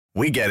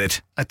We get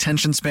it.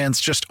 Attention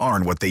spans just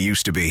aren't what they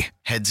used to be.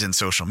 Heads in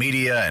social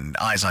media and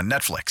eyes on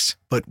Netflix.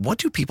 But what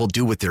do people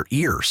do with their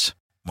ears?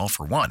 Well,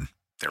 for one,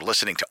 they're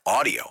listening to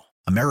audio.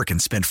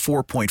 Americans spend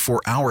 4.4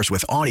 hours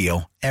with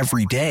audio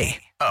every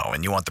day. Oh,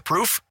 and you want the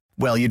proof?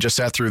 Well, you just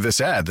sat through this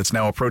ad that's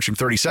now approaching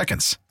 30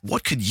 seconds.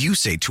 What could you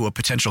say to a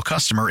potential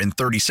customer in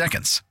 30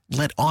 seconds?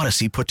 Let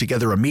Odyssey put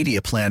together a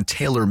media plan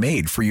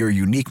tailor-made for your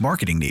unique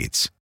marketing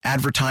needs.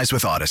 Advertise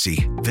with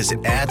Odyssey.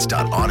 Visit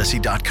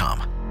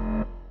ads.odyssey.com.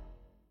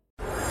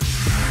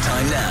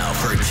 Time now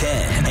for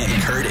Ken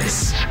and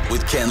Curtis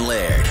with Ken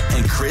Laird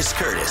and Chris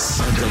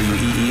Curtis on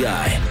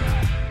WEEI.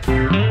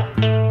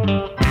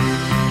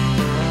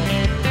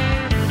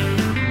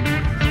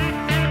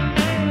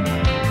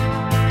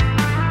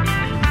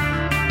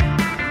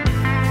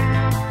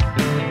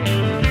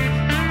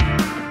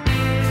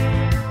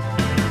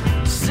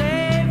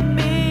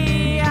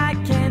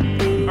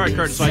 All right,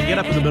 Curtis, so I get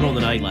up in the middle of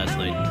the night last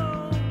night,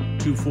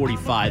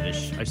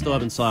 2:45-ish. I still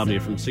have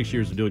insomnia from 6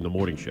 years of doing the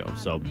morning show.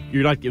 So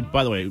you're not,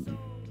 by the way,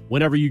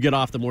 whenever you get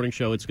off the morning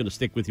show, it's going to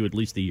stick with you at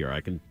least a year.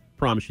 I can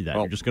promise you that.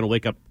 You're just going to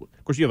wake up.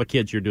 Of course, you have a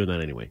kid, so you're doing that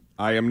anyway.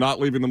 I am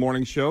not leaving the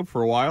morning show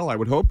for a while, I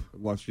would hope,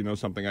 unless you know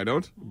something I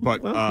don't.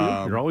 But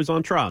you're always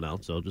on trial now,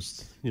 so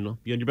just, be on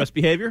your best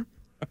behavior.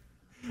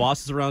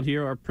 Bosses around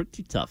here are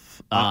pretty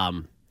tough.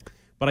 But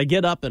I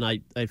get up and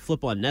I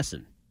flip on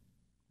Nesson.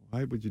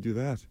 Why would you do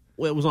that?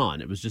 Well, it was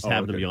on. It was just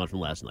happened to be on from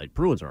last night.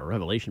 Bruins are a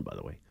revelation, by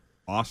the way.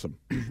 Awesome.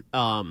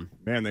 Man,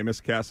 they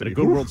missed Cassidy. A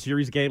good World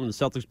Series game, and the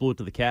Celtics blew it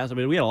to the Cavs. I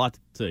mean, we had a lot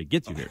to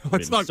get to here.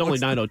 It's only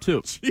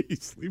 9:02.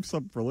 Jeez, leave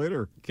something for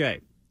later. Okay.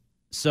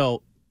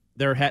 So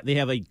they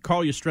have a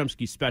Carl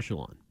Yastrzemski special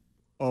on.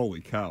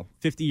 Holy cow.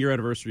 50-year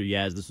anniversary of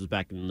Yaz. This was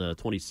back in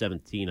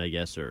 2017, I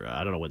guess, or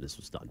I don't know when this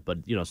was done. But,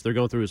 so they're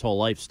going through his whole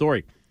life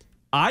story.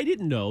 I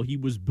didn't know he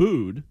was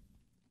booed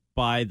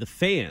by the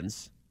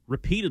fans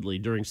repeatedly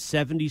during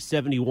 70,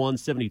 71,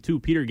 72.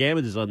 Peter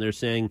Gammons is on there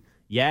saying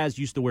Yaz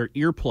used to wear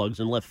earplugs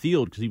in left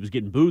field because he was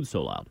getting booed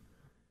so loud.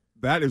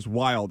 That is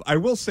wild. I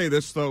will say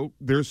this, though.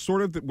 There's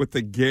sort of, with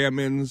the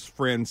Gammons,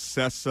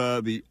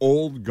 Francesa, the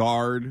old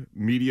guard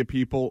media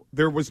people,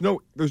 there's no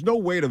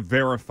way to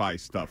verify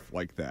stuff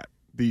like that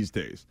these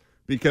days.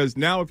 Because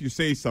now if you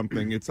say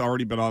something, it's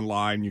already been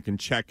online. You can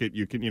check it.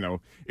 You can,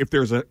 if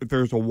there's a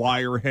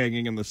wire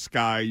hanging in the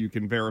sky, you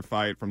can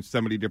verify it from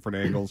so many different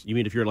angles. You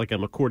mean if you're like a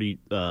McCourty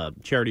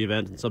charity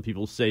event and some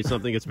people say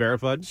something, it's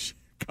verified?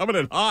 Coming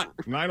in hot,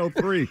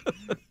 9:03.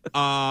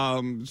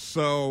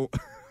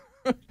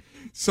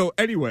 So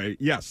anyway,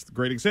 yes,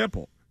 great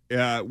example.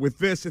 With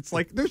this, it's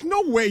like there's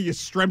no way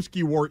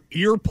Yastrzemski wore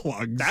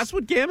earplugs. That's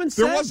what Gammon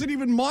said? There wasn't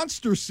even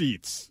monster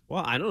seats.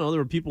 Well, I don't know.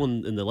 There were people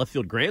in the left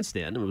field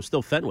grandstand, and it was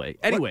still Fenway.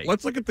 Anyway,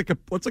 let's look at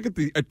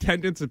the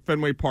attendance at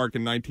Fenway Park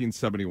in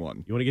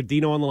 1971. You want to get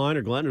Dino on the line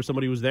or Glenn or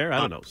somebody who was there? I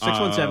don't know.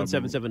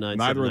 617-779-7937.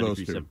 Neither of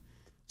those two.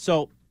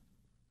 So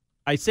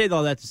I say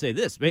all that to say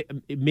this: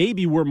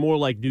 maybe we're more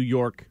like New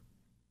York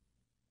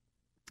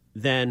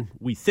than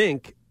we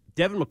think.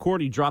 Devin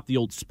McCourty dropped the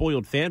old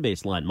spoiled fan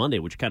base line Monday,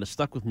 which kind of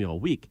stuck with me all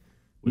week.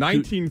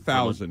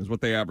 19,000 is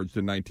what they averaged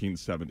in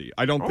 1970.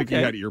 I don't think he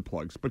had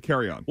earplugs, but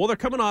carry on. Well, they're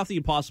coming off the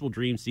Impossible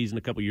Dream season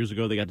a couple years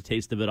ago. They got a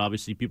taste of it.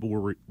 Obviously, people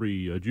were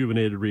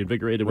rejuvenated,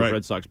 reinvigorated with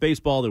Red Sox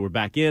baseball. They were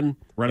back in.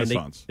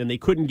 Renaissance. And they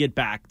couldn't get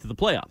back to the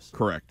playoffs.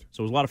 Correct.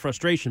 So there was a lot of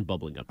frustration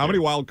bubbling up How many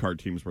wild card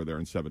teams were there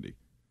in 70?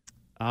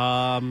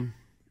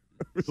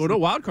 Well, no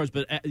wild cards,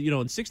 but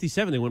in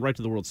 '67 they went right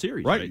to the World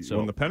Series, right? So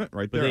won the pennant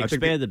right there. But they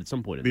expanded at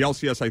some point. The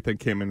LCS, I think,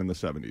 came in the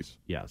 '70s.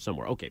 Yeah,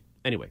 somewhere. Okay.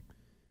 Anyway,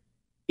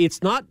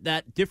 it's not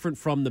that different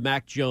from the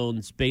Mac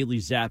Jones, Bailey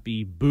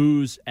Zappi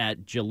boos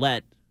at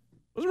Gillette.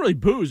 It wasn't really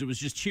boos; it was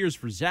just cheers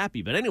for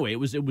Zappi. But anyway, it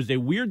was a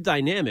weird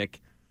dynamic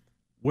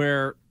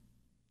where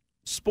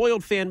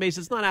spoiled fan base.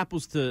 It's not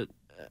apples to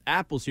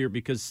apples here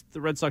because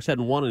the Red Sox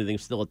hadn't won anything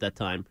still at that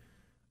time.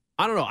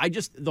 I don't know.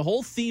 The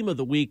whole theme of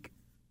the week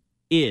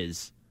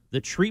is the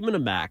treatment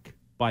of Mac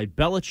by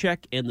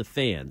Belichick and the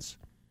fans.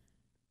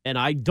 And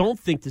I don't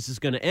think this is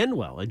going to end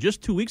well. And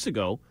just 2 weeks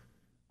ago,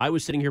 I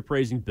was sitting here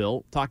praising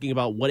Bill, talking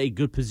about what a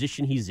good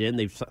position he's in.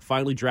 They've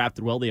finally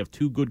drafted well. They have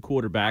two good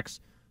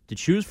quarterbacks to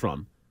choose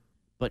from.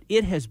 But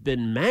it has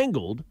been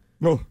mangled.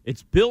 Oh.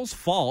 It's Bill's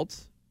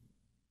fault.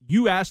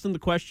 You asked him the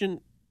question.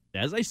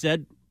 As I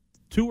said,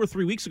 2 or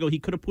 3 weeks ago, he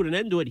could have put an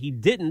end to it. He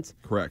didn't.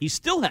 Correct. He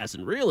still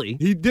hasn't, really.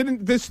 He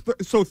didn't.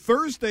 So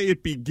Thursday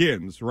it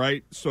begins,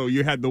 right? So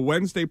you had the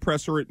Wednesday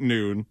presser at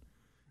noon,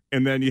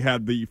 and then you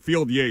had the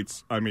Field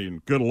Yates. I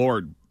mean, good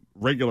Lord,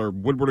 regular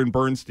Woodward and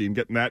Bernstein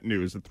getting that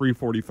news at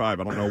 3:45. I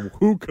don't know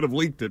who could have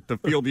leaked it to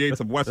Field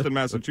Yates of Weston,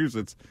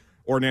 Massachusetts,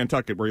 or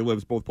Nantucket, where he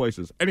lives, both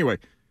places. Anyway,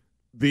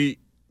 the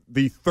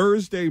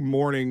Thursday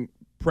morning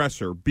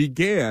presser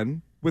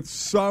began with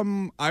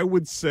some, I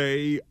would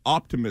say,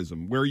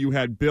 optimism, where you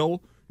had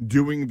Bill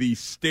doing the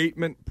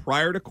statement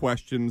prior to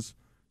questions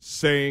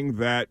saying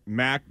that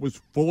Mac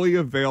was fully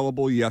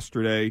available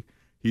yesterday.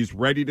 He's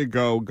ready to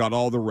go, got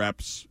all the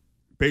reps,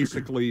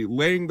 basically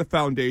laying the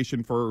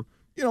foundation for,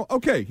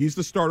 okay, he's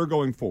the starter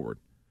going forward.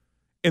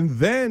 And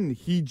then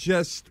he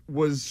just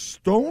was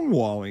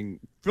stonewalling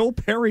Phil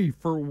Perry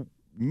for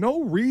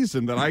no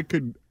reason that I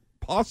could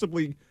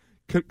possibly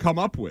come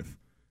up with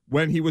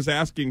when he was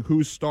asking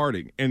who's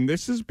starting. And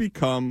this has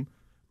become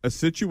a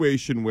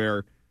situation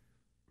where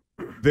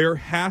there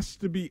has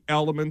to be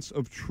elements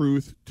of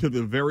truth to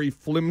the very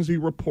flimsy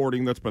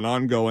reporting that's been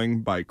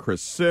ongoing by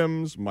Chris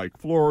Sims, Mike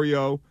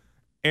Florio,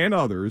 and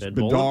others,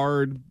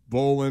 Bedard,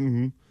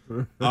 Bolin,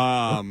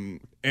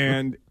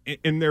 and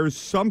there's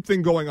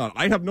something going on.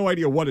 I have no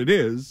idea what it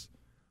is,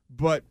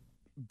 but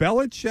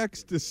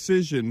Belichick's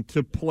decision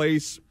to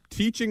place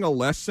teaching a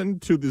lesson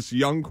to this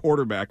young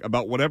quarterback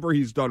about whatever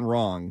he's done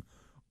wrong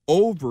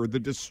over the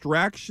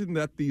distraction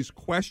that these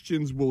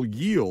questions will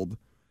yield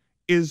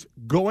is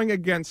going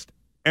against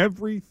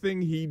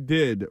everything he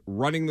did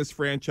running this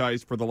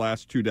franchise for the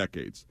last 2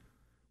 decades.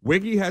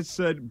 Wiggy has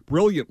said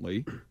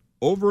brilliantly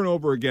over and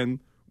over again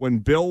when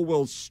Bill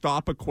will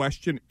stop a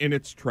question in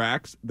its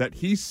tracks that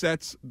he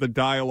sets the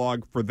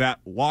dialogue for that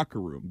locker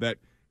room, that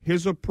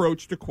his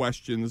approach to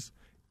questions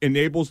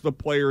enables the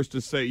players to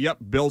say, yep,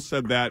 Bill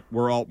said that,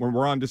 we're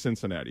on to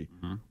Cincinnati.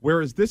 Mm-hmm.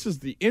 Whereas this is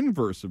the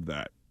inverse of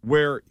that,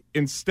 where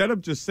instead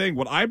of just saying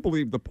what I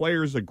believe the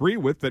players agree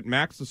with, that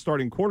Mac's the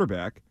starting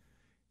quarterback,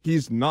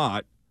 he's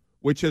not,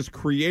 which has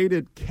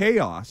created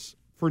chaos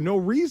for no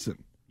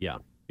reason. Yeah,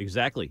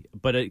 exactly.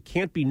 But it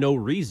can't be no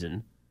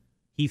reason.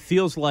 He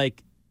feels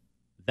like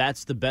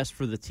that's the best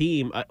for the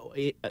team.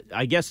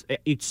 I guess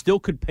it still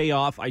could pay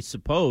off, I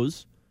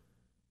suppose,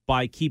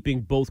 by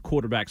keeping both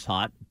quarterbacks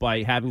hot,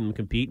 by having them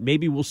compete.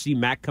 Maybe we'll see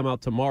Mac come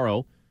out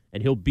tomorrow,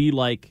 and he'll be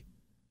like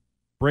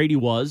Brady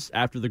was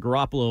after the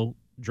Garoppolo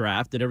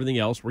draft and everything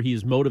else, where he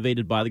is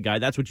motivated by the guy.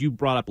 That's what you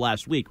brought up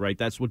last week, right?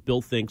 That's what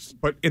Bill thinks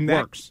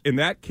works. In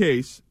that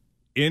case,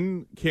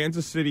 in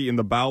Kansas City, in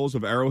the bowels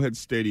of Arrowhead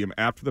Stadium,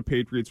 after the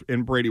Patriots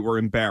and Brady were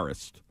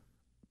embarrassed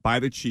by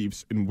the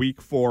Chiefs in Week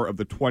 4 of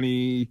the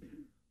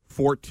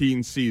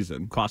 2014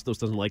 season. Costos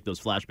doesn't like those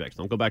flashbacks.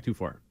 Don't go back too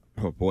far.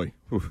 Oh, boy.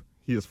 Oof.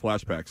 He has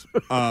flashbacks.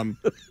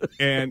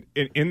 And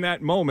in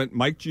that moment,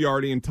 Mike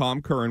Giardi and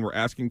Tom Curran were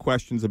asking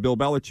questions of Bill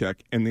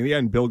Belichick, and in the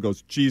end, Bill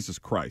goes, Jesus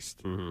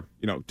Christ.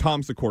 Mm-hmm.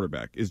 Tom's the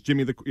quarterback. Is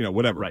Jimmy the,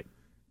 whatever. Right.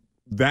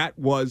 That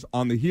was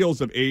on the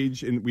heels of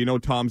age, and we know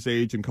Tom's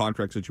age and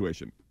contract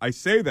situation. I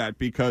say that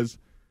because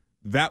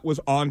that was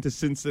on to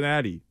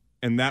Cincinnati,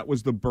 and that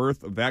was the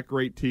birth of that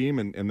great team,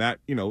 and that,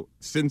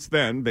 since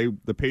then,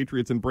 the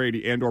Patriots and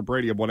Brady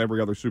have won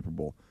every other Super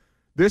Bowl.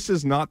 This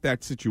is not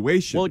that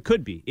situation. Well, it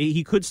could be.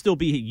 He could still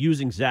be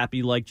using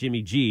Zappy like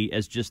Jimmy G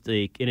as just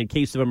in a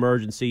case of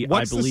emergency.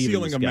 What's I believe the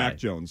ceiling in of this guy. Mac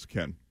Jones,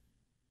 Ken?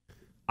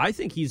 I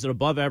think he's an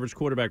above-average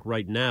quarterback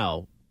right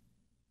now.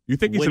 You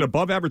think he's an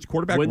above-average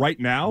quarterback right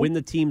now? When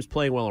the team's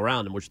playing well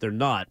around him, which they're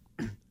not.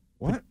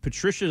 What?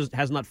 Patricia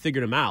has not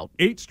figured him out.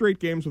 8 straight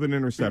games with an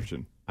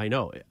interception. I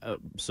know.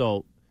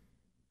 So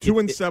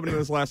 2-7 in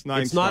his last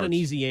 9 It's starts. not an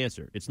easy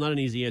answer. It's not an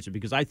easy answer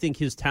because I think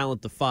his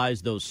talent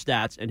defies those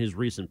stats and his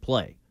recent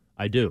play.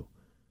 I do.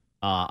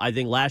 I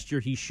think last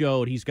year he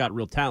showed he's got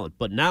real talent,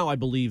 but now I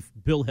believe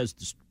Bill has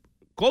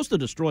close to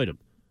destroyed him.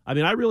 I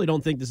mean, I really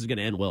don't think this is going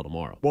to end well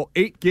tomorrow. Well,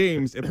 8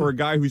 games for a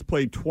guy who's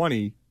played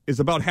 20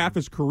 is about half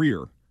his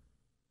career.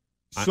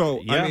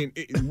 So, yeah. I mean,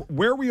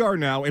 where we are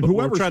now, and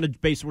we're trying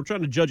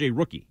to judge a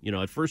rookie.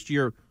 At first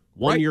year,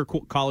 one-year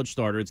college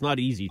starter, it's not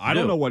easy to I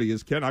don't know what he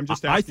is, Ken. I'm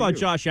just asking I thought you.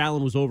 Josh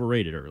Allen was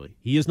overrated early.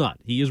 He is not.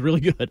 He is really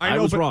good. I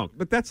was wrong.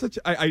 But that's such.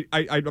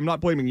 I'm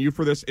not blaming you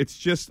for this. It's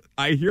just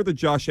I hear the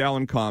Josh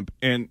Allen comp,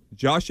 and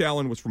Josh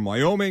Allen was from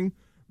Wyoming,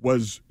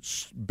 was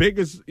big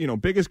as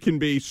can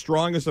be,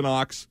 strong as an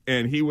ox,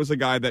 and he was a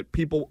guy that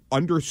people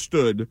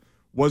understood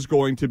was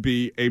going to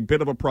be a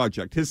bit of a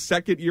project. His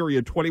second year, he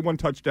had 21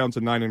 touchdowns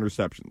and 9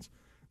 interceptions.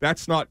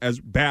 That's not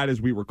as bad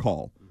as we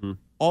recall. Mm-hmm.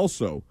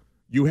 Also,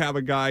 you have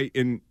a guy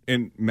in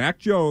Mac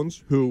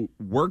Jones who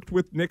worked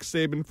with Nick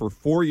Saban for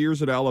 4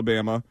 years at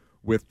Alabama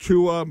with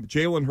Tua,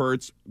 Jalen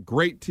Hurts,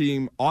 great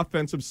team,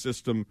 offensive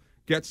system,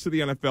 gets to the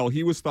NFL.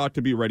 He was thought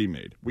to be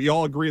ready-made. We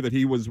all agree that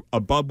he was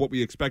above what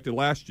we expected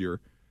last year.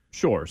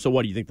 Sure. So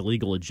what, do you think the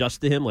league will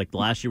adjust to him? Like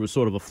last year was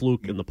sort of a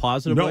fluke in the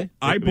positive way?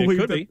 I believe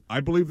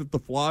that the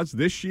flaws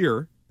this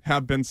year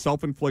have been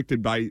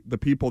self-inflicted by the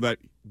people that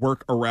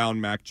work around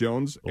Mac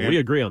Jones. Well, we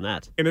agree on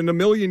that. And in a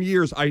million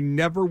years, I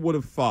never would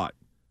have thought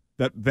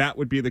that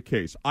would be the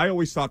case. I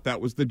always thought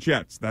that was the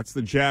Jets. That's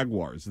the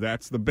Jaguars.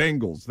 That's the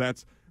Bengals.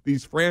 That's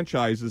these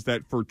franchises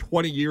that for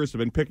 20 years have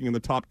been picking in the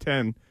top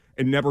 10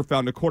 and never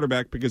found a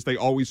quarterback because they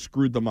always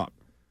screwed them up.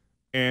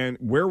 And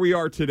where we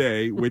are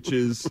today, which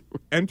is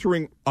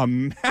entering a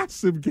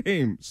massive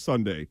game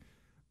Sunday.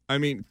 I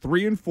mean,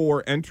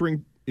 3-4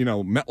 entering,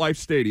 MetLife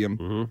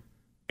Stadium,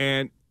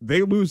 and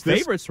they lose this.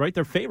 Favorites, right?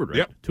 They're favored, right?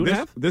 Yep.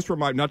 2.5? This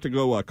remind not to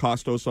go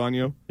Costos on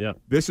you. Yeah.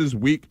 This is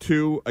week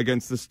 2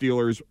 against the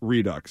Steelers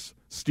Redux.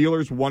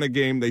 Steelers won a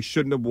game they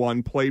shouldn't have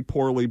won, played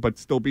poorly, but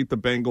still beat the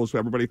Bengals, who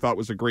everybody thought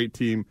was a great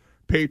team.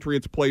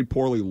 Patriots played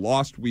poorly,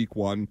 lost week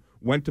 1,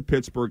 went to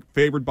Pittsburgh,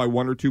 favored by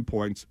 1 or 2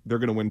 points. They're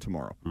going to win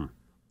tomorrow.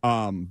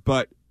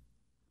 But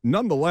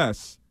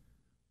nonetheless,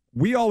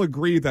 we all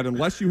agree that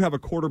unless you have a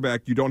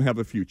quarterback, you don't have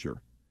a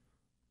future.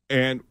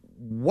 And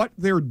what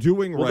they're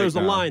doing well, right now... Well, there's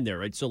a line there,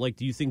 right? So,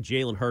 do you think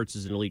Jalen Hurts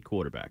is an elite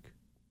quarterback?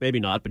 Maybe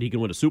not, but he can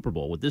win a Super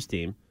Bowl with this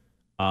team.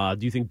 Do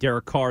you think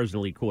Derek Carr is an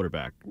elite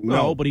quarterback?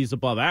 No, but he's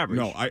above average.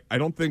 No, I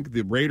don't think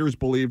the Raiders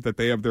believe that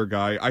they have their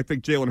guy. I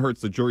think Jalen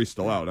Hurts, the jury's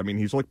still out. I mean,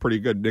 he's looked pretty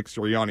good. Nick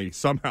Sirianni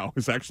somehow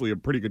is actually a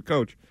pretty good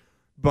coach.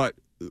 But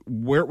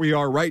where we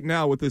are right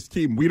now with this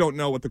team, we don't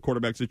know what the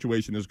quarterback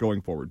situation is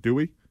going forward, do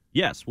we?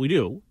 Yes, we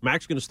do.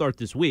 Mac's going to start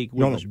this week.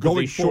 No,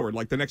 going forward,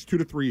 like the next 2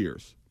 to 3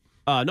 years.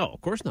 No,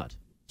 of course not.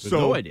 There's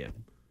no idea.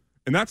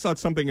 And that's not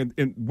something.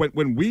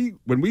 When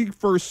we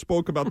first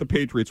spoke about the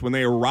Patriots, when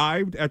they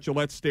arrived at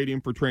Gillette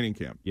Stadium for training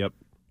camp, yep,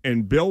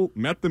 and Bill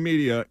met the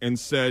media and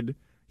said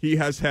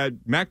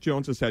Mac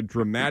Jones has had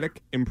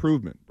dramatic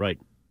improvement. Right.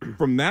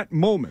 From that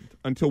moment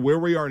until where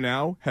we are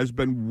now has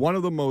been one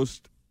of the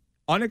most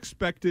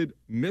unexpected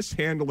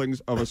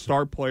mishandlings of a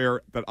star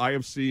player that I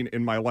have seen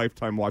in my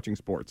lifetime watching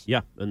sports.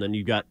 Yeah, and then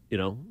you've got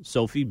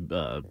Sophie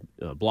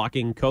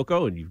blocking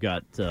Coco, and you've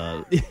got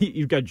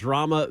you've got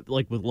drama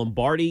like with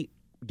Lombardi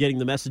getting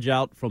the message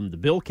out from the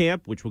Bill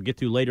camp, which we'll get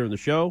to later in the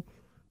show.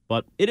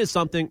 But it is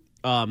something.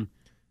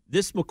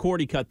 This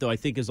McCourty cut, though, I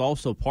think is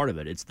also part of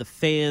it. It's the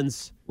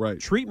fans'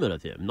 treatment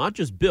of him, not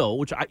just Bill,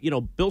 which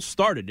Bill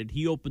started it.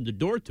 He opened the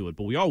door to it,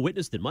 but we all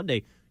witnessed it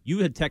Monday. You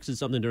had texted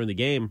something during the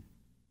game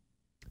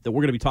that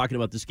we're going to be talking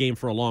about this game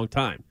for a long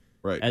time,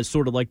 right? As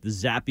sort of like the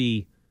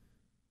Zappe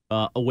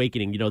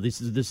awakening.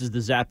 This is the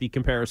Zappe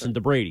comparison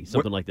to Brady,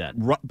 something like that.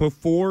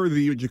 Before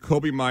the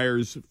Jacoby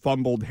Myers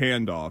fumbled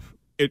handoff,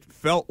 it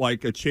felt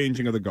like a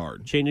changing of the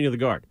guard. Changing of the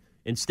guard.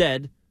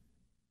 Instead,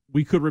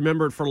 we could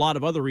remember it for a lot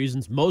of other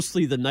reasons,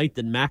 mostly the night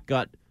that Mac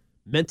got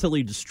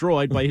mentally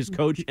destroyed by his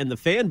coach and the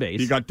fan base.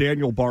 He got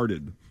Daniel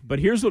Barded. But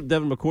here's what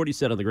Devin McCourty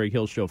said on the Greg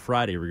Hill Show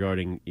Friday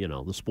regarding,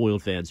 the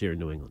spoiled fans here in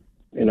New England.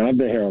 I've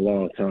been here a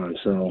long time,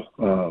 so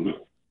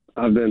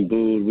I've been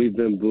booed. We've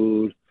been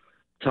booed.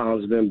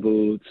 Tom's been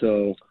booed.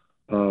 So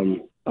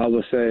I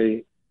would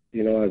say,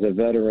 as a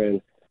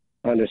veteran,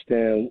 I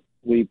understand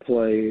we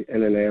play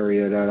in an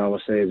area that I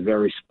would say is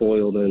very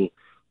spoiled and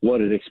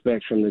what it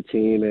expects from the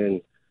team.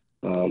 And,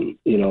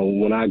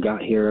 when I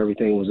got here,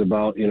 everything was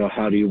about,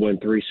 how do you win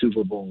 3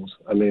 Super Bowls?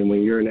 I mean,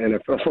 when you're in the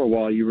NFL for a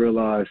while, you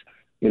realize,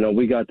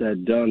 we got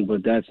that done,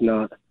 but that's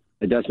not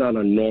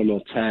a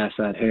normal task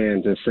at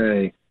hand to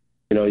say,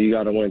 you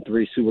got to win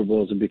 3 Super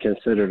Bowls to be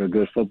considered a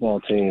good football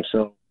team.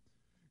 So,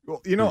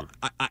 well,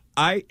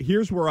 I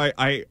here's where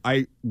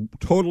I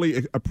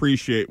totally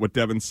appreciate what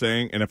Devin's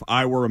saying, and if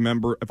I were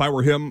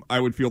him, I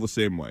would feel the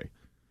same way.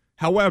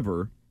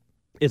 However,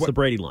 it's the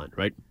Brady line,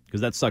 right?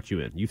 Because that sucked you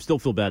in. You still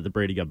feel bad that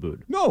Brady got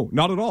booed. No,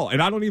 not at all.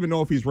 And I don't even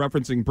know if he's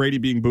referencing Brady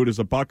being booed as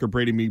a Buck or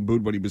Brady being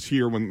booed when he was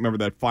here. Remember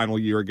that final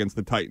year against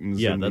the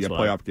Titans in the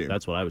playoff game?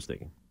 That's what I was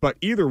thinking. But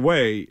either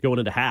way, going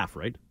into half,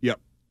 right? Yep.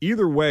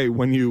 Either way,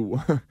 when you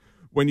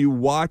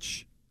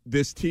watch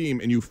this team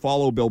and you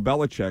follow Bill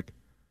Belichick,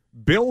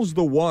 Bill's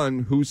the one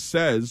who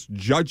says,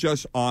 judge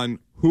us on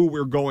who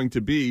we're going to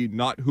be,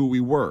 not who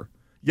we were.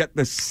 Yet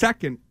the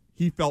second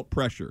he felt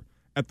pressure,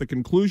 at the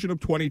conclusion of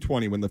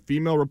 2020, when the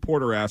female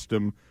reporter asked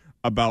him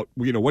about,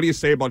 what do you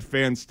say about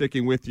fans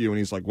sticking with you? And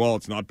he's like, well,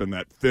 it's not been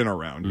that thin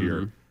around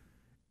here.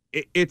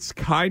 It's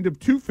kind of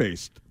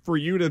two-faced for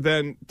you to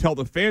then tell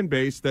the fan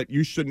base that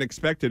you shouldn't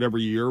expect it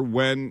every year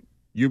when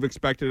you've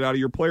expected it out of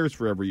your players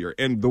for every year.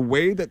 And the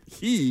way that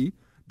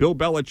Bill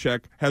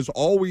Belichick, has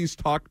always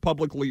talked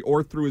publicly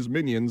or through his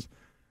minions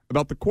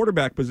about the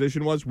quarterback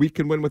position was, we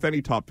can win with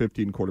any top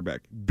 15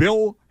 quarterback.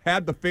 Bill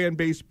had the fan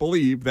base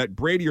believe that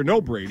Brady or no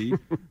Brady,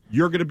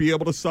 you're going to be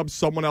able to sub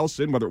someone else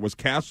in, whether it was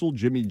Castle,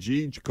 Jimmy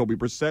G, Jacoby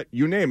Brissett,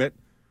 you name it,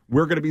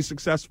 we're going to be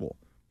successful.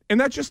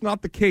 And that's just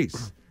not the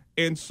case.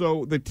 And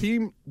so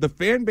the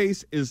fan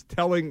base is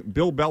telling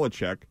Bill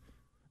Belichick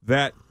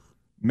that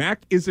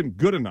Mac isn't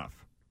good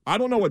enough. I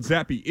don't know what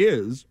Zappe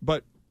is,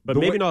 but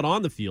maybe not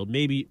on the field,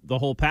 maybe the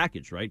whole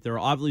package, right? There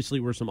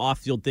obviously were some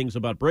off-field things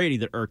about Brady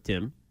that irked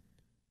him.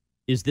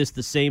 Is this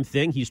the same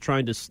thing he's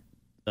trying to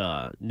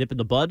nip in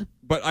the bud?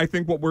 But I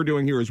think what we're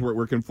doing here is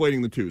we're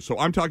conflating the two. So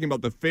I'm talking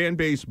about the fan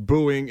base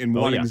booing and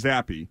wanting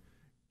Zappe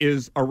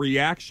is a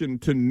reaction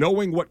to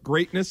knowing what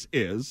greatness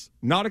is,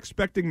 not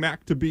expecting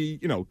Mac to be,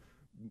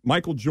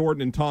 Michael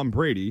Jordan and Tom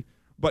Brady,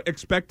 but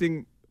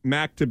expecting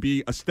Mac to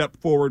be a step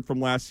forward from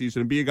last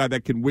season and be a guy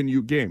that can win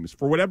you games.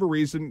 For whatever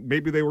reason,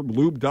 maybe they were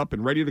lubed up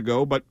and ready to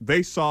go, but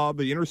they saw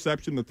the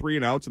interception, the 3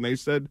 and outs, and they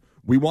said,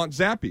 we want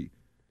Zappe.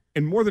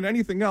 And more than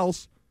anything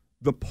else,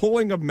 the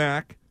pulling of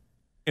Mac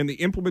and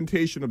the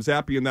implementation of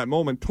Zappe in that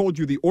moment told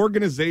you the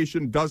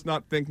organization does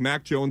not think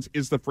Mac Jones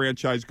is the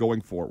franchise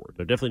going forward.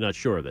 They're definitely not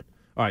sure of it.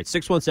 All right,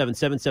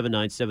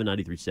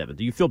 617-779-7937.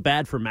 Do you feel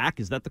bad for Mac?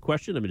 Is that the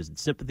question? I mean, is it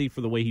sympathy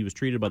for the way he was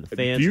treated by the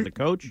fans and the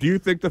coach? Do you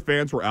think the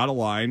fans were out of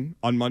line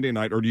on Monday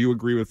night, or do you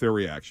agree with their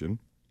reaction?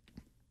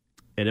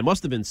 And it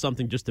must have been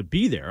something just to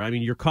be there. I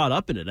mean, you're caught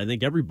up in it. I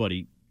think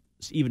everybody,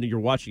 even if you're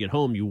watching at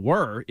home, you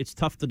were. It's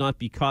tough to not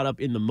be caught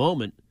up in the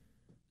moment.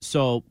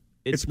 So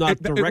It's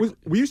not direct.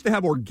 We used to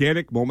have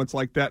organic moments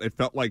like that. It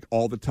felt like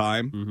all the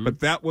time, but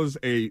that was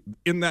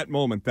in that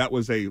moment, that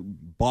was a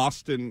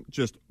Boston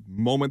just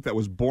moment that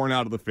was born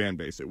out of the fan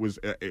base. It was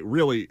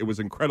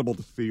incredible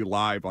to see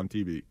live on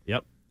TV.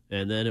 Yep.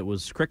 And then it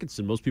was crickets,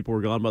 and most people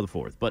were gone by the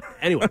fourth. But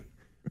anyway,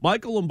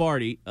 Michael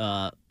Lombardi,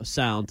 a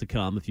sound to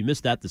come. If you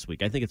missed that this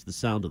week, I think it's the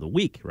sound of the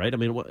week, right? I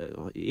mean,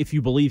 if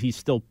you believe he's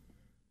still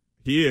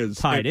he is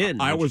tied in.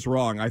 I was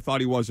wrong. I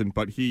thought he wasn't,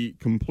 but he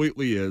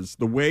completely is.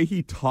 The way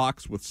he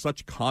talks with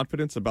such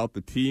confidence about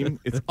the team,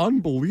 it's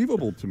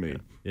unbelievable to me.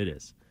 It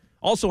is.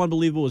 Also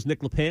unbelievable is Nick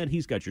LePan.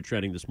 He's got your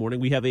trending this morning.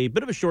 We have a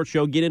bit of a short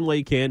show. Get in while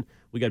you can.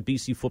 We got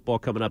BC football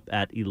coming up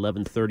at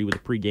 11:30 with a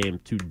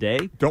pregame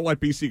today. Don't let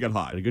BC get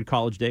hot. And a good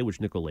college day,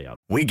 which Nick will lay out.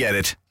 We get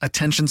it.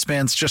 Attention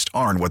spans just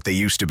aren't what they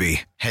used to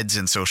be. Heads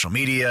in social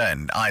media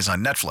and eyes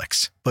on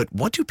Netflix. But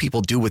what do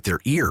people do with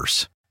their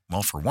ears?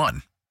 Well, for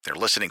one, they're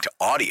listening to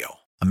audio.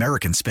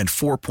 Americans spend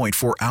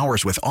 4.4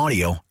 hours with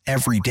audio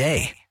every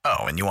day.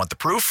 Oh, and you want the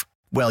proof?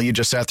 Well, you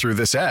just sat through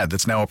this ad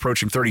that's now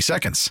approaching 30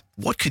 seconds.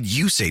 What could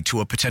you say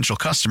to a potential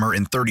customer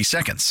in 30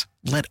 seconds?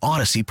 Let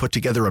Odyssey put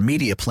together a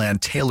media plan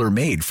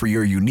tailor-made for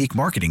your unique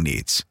marketing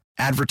needs.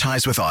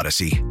 Advertise with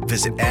Odyssey.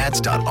 Visit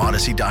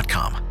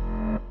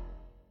ads.odyssey.com.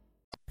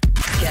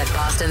 Get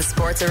Boston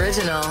Sports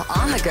Original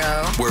on the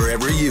go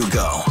wherever you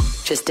go.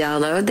 Just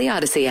download the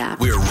Odyssey app.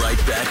 We're right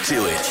back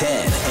to it.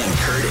 Ken and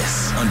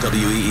Curtis on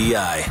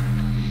WEEI.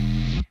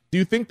 Do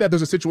you think that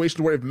there's a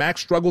situation where if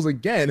Max struggles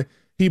again,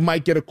 he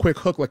might get a quick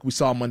hook like we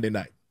saw Monday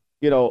night?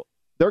 You know,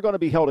 they're going to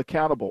be held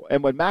accountable.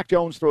 And when Mac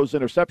Jones throws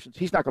interceptions,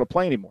 he's not going to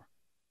play anymore.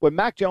 When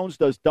Mac Jones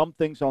does dumb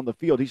things on the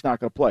field, he's not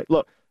going to play.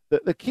 Look,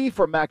 the key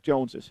for Mac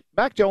Jones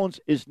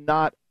is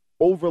not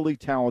overly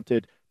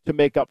talented to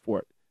make up for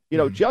it. You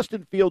know,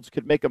 Justin Fields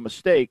could make a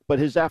mistake, but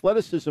his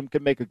athleticism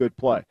can make a good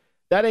play.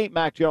 That ain't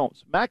Mac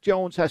Jones. Mac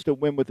Jones has to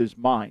win with his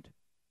mind.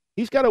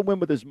 He's got to win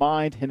with his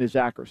mind and his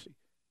accuracy.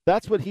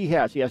 That's what he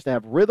has. He has to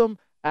have rhythm,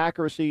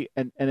 accuracy,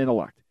 and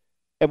intellect.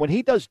 And when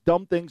he does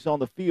dumb things on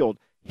the field,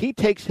 he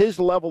takes his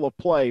level of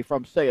play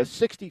from, say, a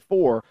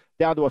 64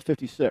 down to a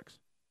 56.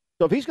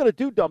 So if he's going to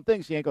do dumb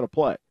things, he ain't going to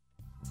play.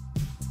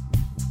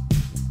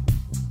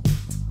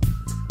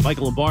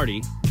 Michael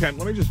Lombardi. Ken,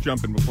 let me just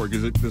jump in before,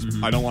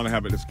 because I don't want to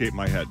have it escape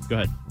my head. Go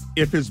ahead.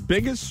 If his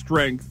biggest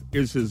strength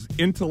is his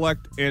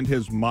intellect and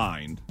his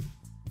mind,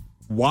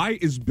 why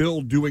is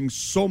Bill doing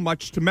so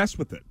much to mess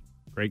with it?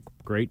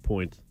 Great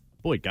point.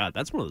 Boy, God,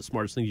 that's one of the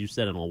smartest things you've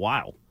said in a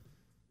while.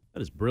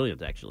 That is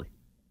brilliant, actually.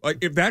 Like,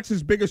 if that's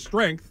his biggest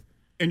strength,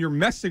 and you're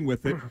messing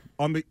with it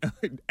on the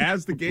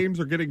as the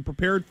games are getting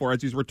prepared for,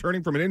 as he's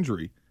returning from an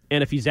injury,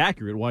 and if he's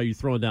accurate, why are you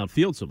throwing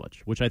downfield so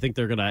much? Which I think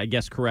they're going to, I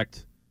guess,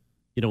 correct.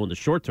 You know, in the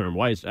short term,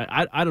 why is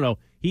I don't know.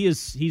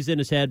 He's in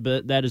his head,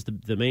 but that is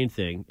the main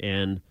thing,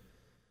 and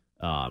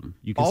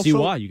you can see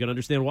why. You can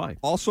understand why.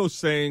 Also,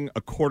 saying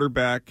a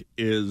quarterback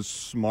is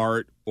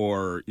smart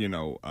or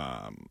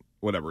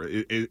whatever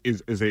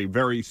is a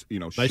very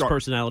nice sharp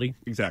personality.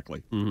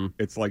 Exactly. Mm-hmm.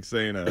 It's like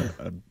saying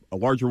a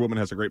larger woman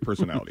has a great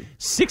personality.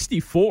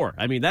 64.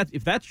 I mean,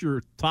 if that's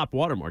your top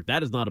watermark,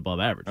 that is not above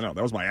average. I know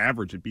that was my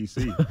average at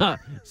BC.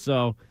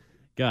 So,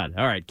 God,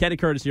 all right. Ken and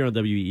Curtis here on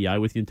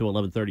WEEI with you until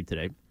 11:30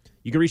 today.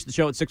 You can reach the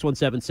show at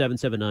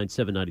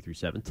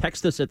 617-779-7937.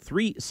 Text us at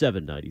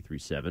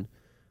 37937.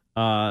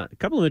 A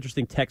couple of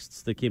interesting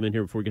texts that came in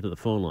here before we get to the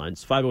phone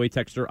lines. 508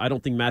 texter, I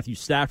don't think Matthew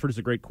Stafford is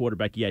a great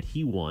quarterback yet.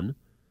 He won.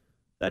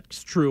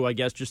 That's true, I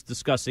guess, just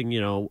discussing,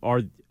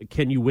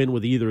 can you win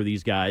with either of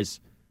these guys?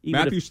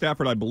 Matthew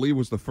Stafford, I believe,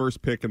 was the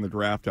first pick in the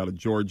draft out of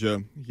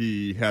Georgia.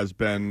 He has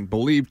been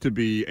believed to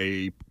be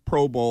a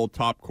Pro Bowl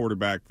top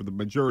quarterback for the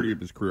majority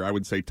of his career. I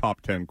would say top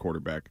 10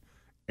 quarterback.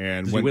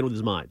 And does he win with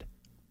his mind?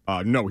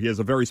 No, he has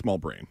a very small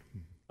brain.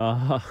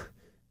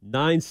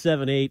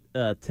 978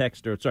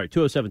 texter, sorry,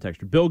 207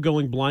 texter. Bill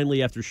going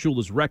blindly after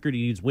Shula's record.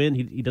 He needs win.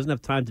 He doesn't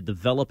have time to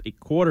develop a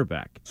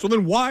quarterback. So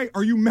then why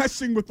are you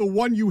messing with the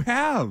one you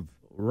have?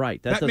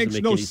 Right. That makes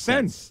no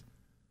sense.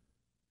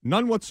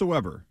 None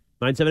whatsoever.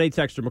 978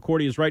 texter,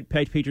 McCourty is right.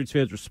 Patriots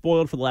fans are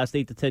spoiled for the last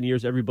 8 to 10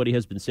 years. Everybody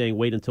has been saying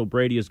wait until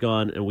Brady is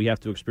gone, and we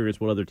have to experience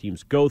what other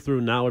teams go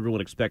through. Now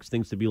everyone expects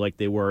things to be like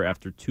they were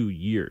after 2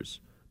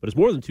 years. But it's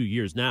more than 2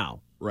 years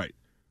now. Right.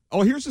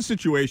 Oh, here's the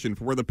situation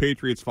for where the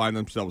Patriots find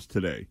themselves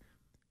today.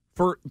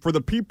 For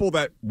the people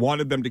that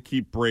wanted them to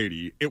keep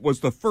Brady, it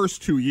was the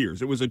first 2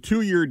 years. It was a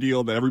 2-year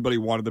deal that everybody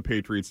wanted the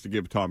Patriots to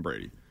give Tom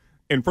Brady.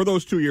 And for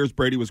those 2 years,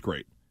 Brady was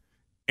great.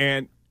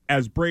 And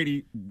as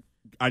Brady,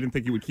 I didn't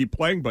think he would keep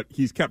playing, but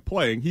he's kept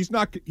playing. He's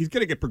going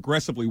to get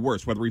progressively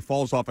worse, whether he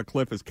falls off a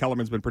cliff, as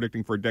Kellerman's been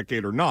predicting for a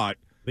decade or not.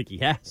 I think he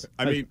has.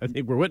 I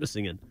think we're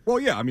witnessing it. Well,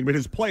 yeah. But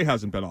his play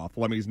hasn't been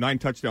awful. He's 9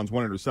 touchdowns,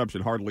 1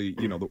 interception. Hardly,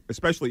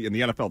 especially in the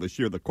NFL this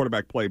year, the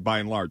quarterback play by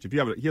and large. He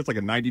has like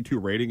a 92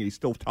 rating. He's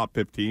still top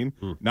 15.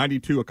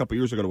 92 a couple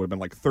years ago would have been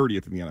like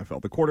 30th in the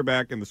NFL. The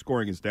quarterback and the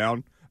scoring is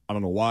down. I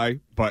don't know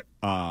why, but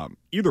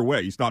either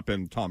way, he's not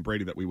been Tom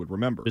Brady that we would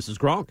remember. This is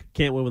Gronk.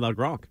 Can't win without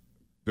Gronk.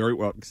 Very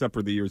well, except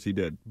for the years he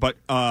did. But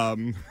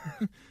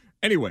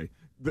anyway,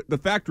 the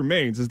fact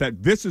remains is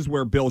that this is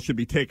where Bill should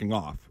be taking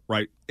off,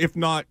 right? If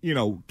not,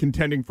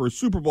 contending for a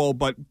Super Bowl,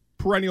 but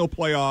perennial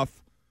playoff.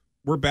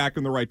 We're back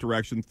in the right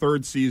direction.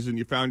 Third season,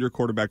 you found your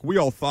quarterback. We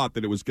all thought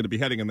that it was going to be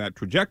heading in that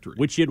trajectory,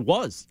 which it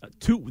was.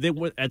 They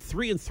went at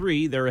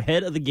 3-3. They're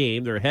ahead of the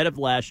game. They're ahead of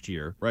last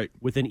year, right?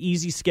 With an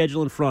easy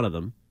schedule in front of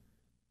them,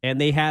 and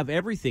they have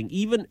everything.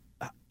 Even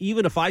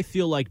if I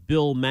feel like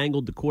Bill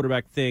mangled the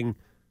quarterback thing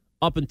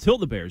up until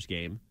the Bears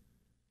game,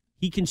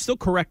 he can still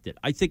correct it.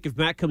 I think if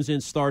Mac comes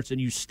in, starts,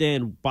 and you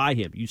stand by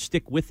him, you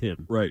stick with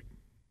him, right?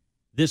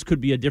 This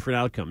could be a different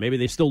outcome. Maybe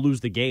they still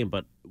lose the game,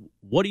 but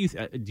what do you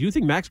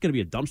think Mac's going to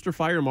be a dumpster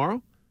fire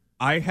tomorrow?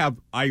 I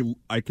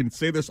can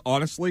say this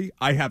honestly.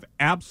 I have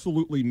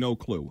absolutely no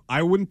clue.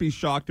 I wouldn't be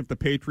shocked if the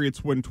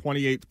Patriots win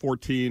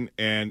 28-14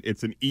 and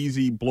it's an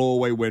easy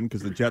blow-away win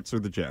because the Jets are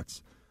the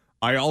Jets.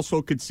 I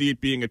also could see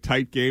it being a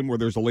tight game where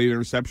there's a late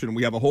interception.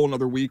 We have a whole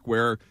other week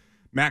where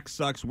Mac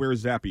sucks.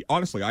 Where's Zappy?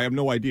 Honestly, I have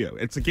no idea.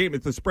 It's a game.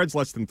 The spread's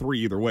less than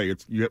 3 either way.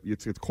 It's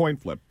coin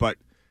flip, but.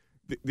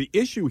 The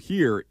issue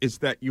here is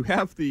that you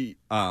have the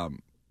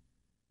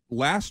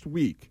last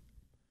week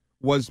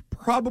was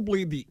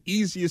probably the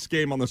easiest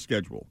game on the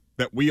schedule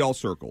that we all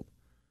circled.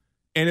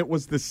 And it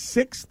was the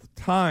 6th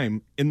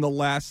time in the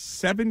last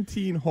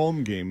 17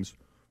 home games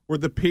where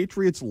the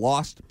Patriots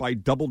lost by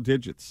double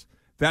digits.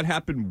 That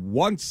happened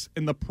once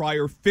in the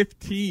prior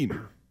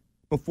 15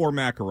 before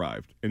Mac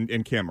arrived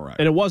and Cam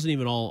arrived. And it wasn't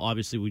even all,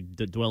 obviously, we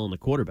dwell on the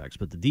quarterbacks,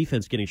 but the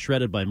defense getting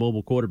shredded by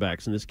mobile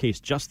quarterbacks, in this case,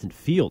 Justin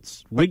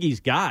Fields. Wiggy's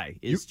guy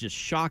is just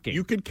shocking.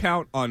 You could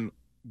count on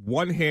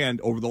one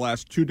hand over the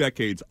last 2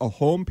 decades a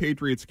home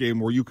Patriots game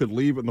where you could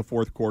leave in the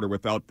fourth quarter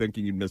without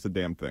thinking you'd miss a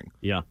damn thing.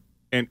 Yeah.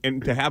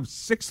 And to have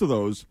 6 of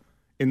those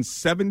in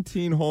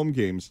 17 home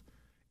games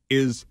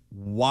is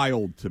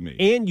wild to me.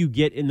 And you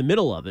get in the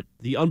middle of it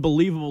the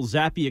unbelievable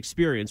Zappy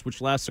experience, which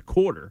lasts a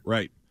quarter.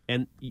 Right.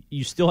 And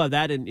you still have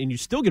that, and you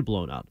still get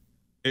blown out.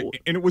 And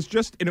it was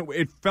just,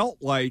 it felt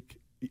like,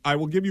 I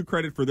will give you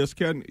credit for this,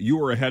 Ken. You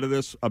were ahead of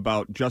this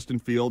about Justin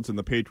Fields and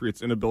the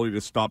Patriots' inability to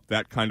stop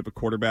that kind of a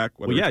quarterback.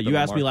 Well, yeah, you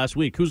asked me last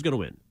week, who's going to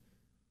win?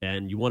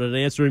 And you wanted an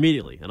answer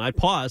immediately. And I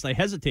paused. I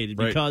hesitated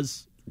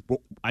because,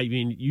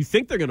 you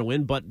think they're going to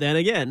win, but then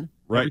again,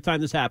 every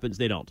time this happens,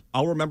 they don't.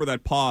 I'll remember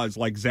that pause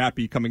like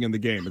Zappy coming in the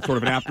game. It's sort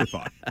of an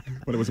afterthought,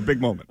 but it was a big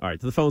moment. All right,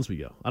 to the phones we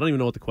go. I don't even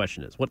know what the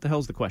question is. What the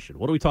hell's the question?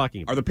 What are we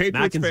talking about? Are the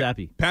Patriots Mac and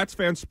Zappy? Pats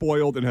fans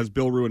spoiled, and has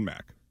Bill ruined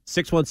Mac?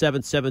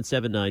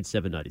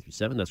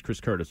 617-779-7937. That's Chris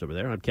Curtis over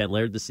there. I'm Ken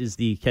Laird. This is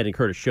the Ken and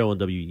Curtis Show on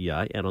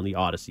WEEI and on the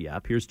Odyssey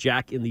app. Here's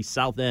Jack in the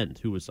South End,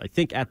 who was, I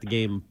think, at the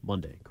game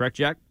Monday. Correct,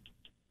 Jack?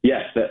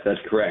 Yes,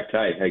 that's correct.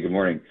 Hi, good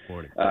morning.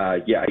 Morning.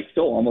 I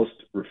still almost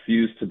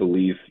refuse to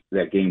believe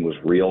that game was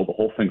real. The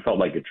whole thing felt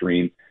like a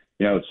dream.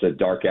 It's a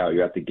dark out.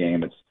 You're at the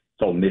game. It's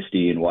all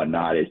misty and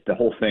whatnot. It's the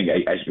whole thing.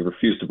 I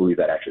refuse to believe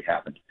that actually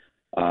happened.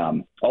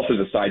 Also,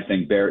 as a side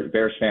thing,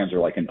 Bears fans are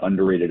like an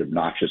underrated,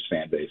 obnoxious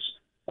fan base.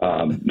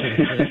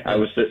 I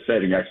was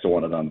sitting next to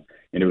one of them,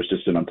 and it was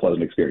just an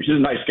unpleasant experience. He's a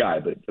nice guy,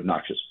 but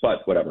obnoxious.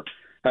 But whatever.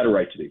 Had a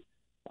right to be.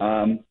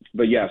 So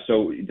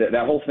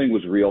that whole thing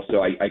was real.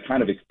 So I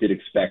kind of did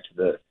expect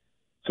the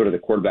sort of the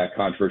quarterback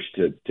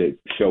controversy to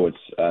show its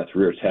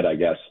rear its head, I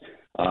guess.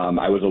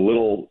 I was a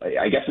little,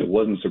 I guess I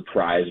wasn't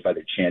surprised by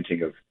the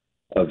chanting of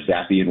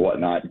Zappy and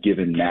whatnot,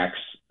 given Mac's,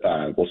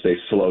 we'll say,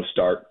 slow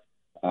start.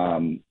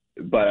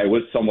 But I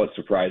was somewhat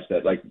surprised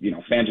that,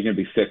 fans are going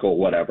to be fickle,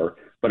 whatever.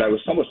 But I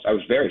was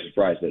very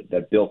surprised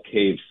that Bill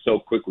caved so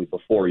quickly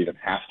before even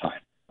halftime.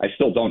 I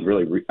still don't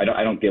really,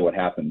 I don't get what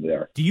happened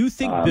there. Do you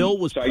think Bill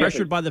was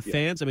pressured by the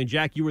fans? I mean,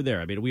 Jack, you were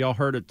there. I mean, we all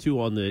heard it too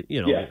on the,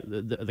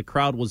 the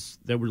crowd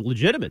they were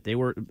legitimate. They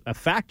were a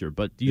factor.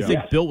 But do you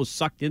think Bill was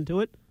sucked into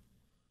it?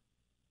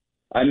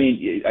 I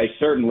mean, I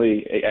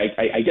certainly,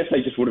 I guess I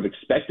just would have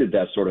expected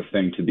that sort of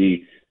thing to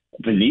be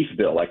beneath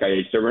Bill.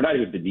 We're not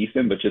even beneath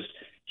him, but just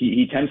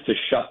he tends to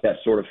shut that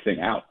sort of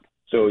thing out.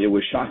 So it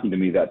was shocking to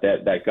me that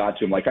got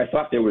to him. I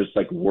thought there was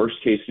worst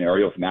case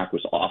scenario if Mac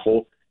was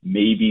awful,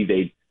 maybe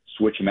they'd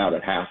switch him out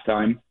at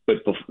halftime. But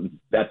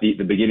at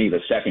the beginning of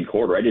the second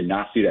quarter, I did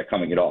not see that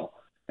coming at all.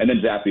 And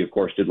then Zappy, of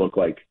course, did look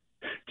like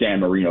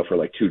Dan Marino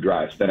for 2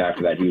 drives. Then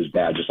after that, he was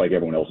bad, just like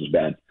everyone else was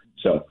bad.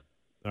 So.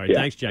 All right,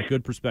 Thanks, Jack.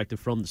 Good perspective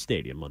from the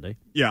stadium Monday.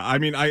 Yeah, I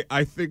mean,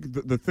 I think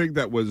the thing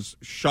that was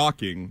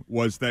shocking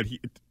was that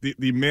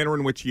the manner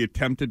in which he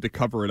attempted to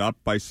cover it up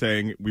by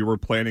saying we were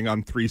planning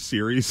on 3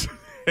 series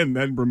and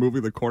then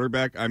removing the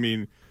quarterback. I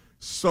mean,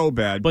 so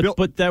bad.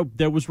 But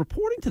there was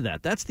reporting to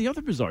that. That's the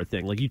other bizarre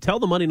thing. You tell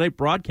the Monday night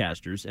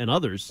broadcasters and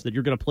others that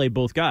you're going to play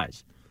both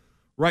guys.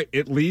 Right.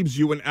 It leaves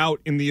you an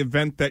out in the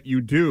event that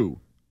you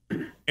do.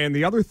 And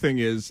the other thing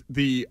is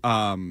the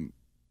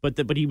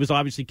But he was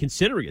obviously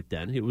considering it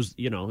then. It was,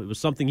 it was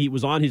something he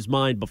was on his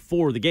mind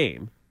before the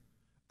game.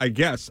 I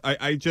guess.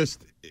 I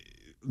just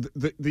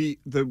the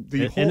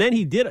whole... And then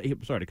he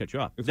did. Sorry to cut you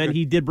off. Then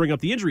he did bring up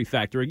the injury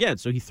factor again.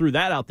 So he threw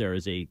that out there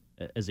as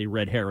as a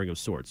red herring of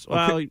sorts.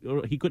 Well,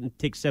 he couldn't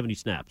take 70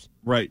 snaps.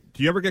 Right.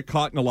 Do you ever get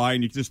caught in a lie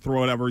and you just throw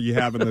whatever you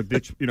have in the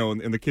ditch,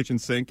 in the kitchen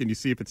sink, and you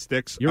see if it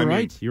sticks? You're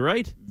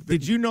right.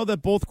 Did you know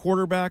that both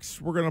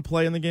quarterbacks were going to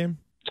play in the game?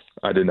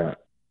 I did not.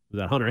 Was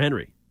that Hunter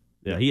Henry?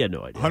 Yeah, he had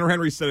no idea. Hunter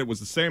Henry said it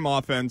was the same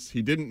offense.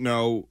 He didn't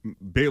know.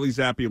 Bailey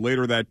Zappi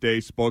later that day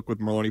spoke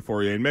with Maloney,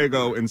 Fourier, and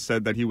Mago and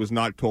said that he was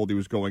not told he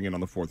was going in on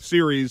the fourth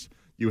series.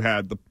 You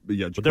had but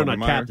they're not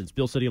captains.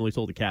 Bill said he only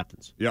told the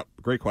captains. Yep,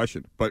 great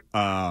question. But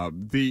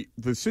the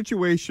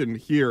situation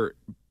here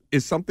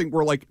is something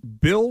where, like,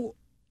 Bill,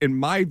 in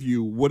my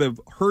view, would have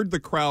heard the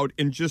crowd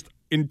and just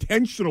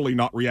intentionally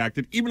not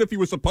reacted, even if he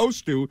was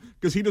supposed to,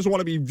 because he doesn't want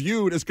to be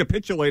viewed as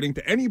capitulating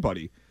to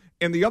anybody.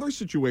 And the other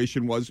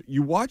situation was,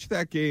 you watch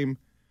that game,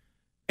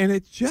 and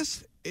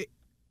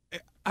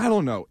I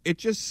don't know. It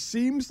just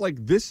seems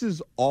like this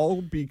is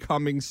all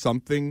becoming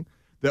something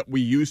that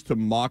we used to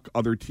mock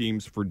other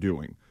teams for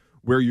doing,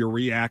 where you're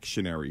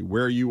reactionary,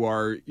 where you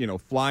are,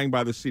 flying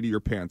by the seat of your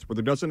pants, where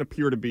there doesn't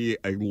appear to be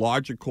a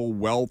logical,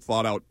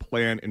 well-thought-out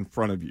plan in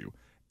front of you.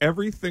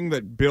 Everything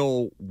that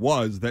Bill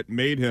was that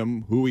made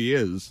him who he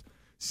is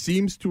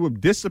seems to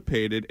have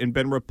dissipated and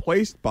been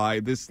replaced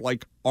by this,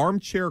 like,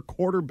 armchair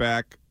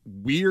quarterback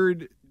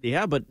weird.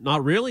 Yeah, but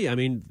not really. I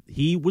mean,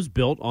 he was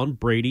built on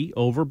Brady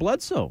over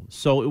Bledsoe.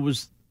 So it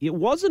was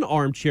an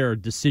armchair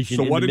decision.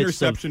 So what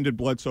interception did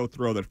Bledsoe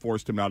throw that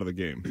forced him out of the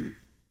game?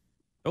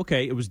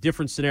 Okay, it was a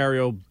different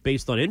scenario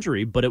based on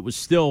injury, but it was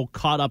still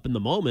caught up in the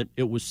moment.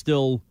 It was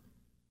still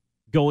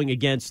going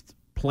against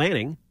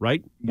planning,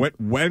 right?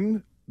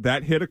 When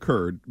that hit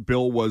occurred,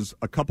 Bill was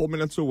a couple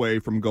minutes away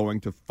from going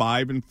to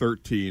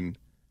 5-13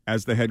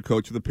 as the head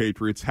coach of the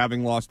Patriots,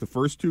 having lost the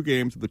first two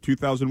games of the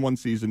 2001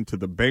 season to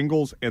the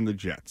Bengals and the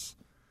Jets.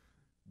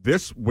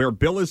 This, where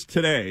Bill is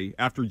today,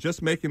 after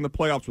just making the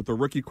playoffs with a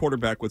rookie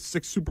quarterback with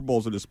 6 Super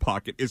Bowls in his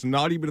pocket, is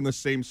not even in the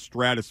same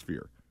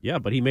stratosphere. Yeah,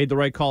 but he made the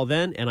right call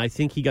then, and I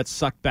think he got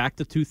sucked back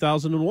to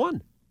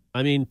 2001.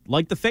 I mean,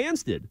 like the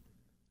fans did.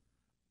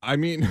 I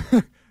mean,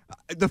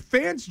 the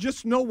fans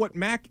just know what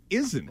Mac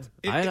isn't.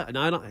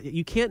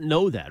 You can't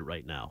know that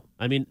right now.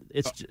 I mean,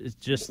 it's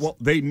just... Well,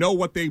 they know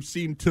what they've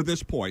seen to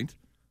this point,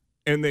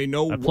 and they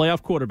know... A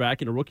playoff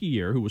quarterback in a rookie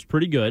year who was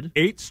pretty good.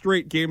 8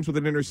 straight games with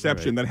an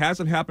interception. Right. That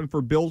hasn't happened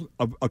for Bill,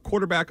 a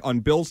quarterback on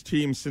Bill's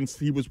team since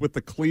he was with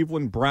the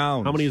Cleveland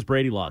Browns. How many has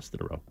Brady lost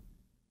in a row?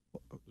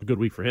 A good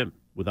week for him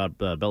without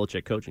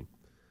Belichick coaching.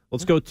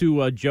 Let's go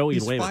to Joey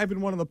He's and Weymouth.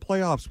 5-1 in the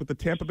playoffs with the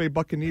Tampa Bay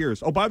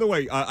Buccaneers. Oh, by the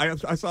way, I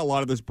saw a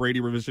lot of this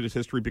Brady revisionist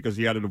history because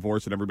he had a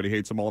divorce and everybody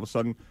hates him all of a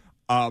sudden.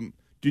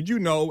 Did you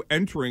know,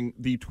 entering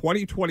the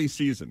 2020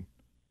 season,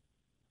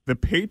 the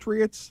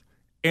Patriots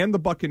and the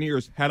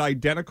Buccaneers had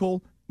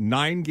identical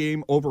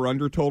 9-game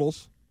over-under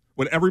totals?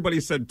 When everybody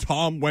said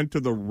Tom went to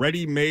the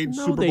ready-made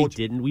Super Bowl. No, they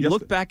didn't. We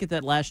looked back at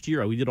that last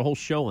year. We did a whole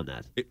show on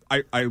that.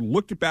 I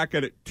looked back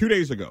at it 2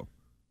 days ago.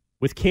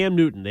 With Cam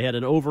Newton, they had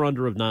an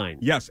over-under of 9.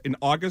 Yes, in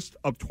August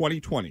of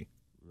 2020.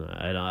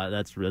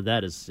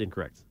 That is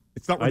incorrect.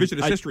 It's not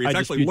revisionist history. It's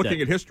actually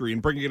looking at history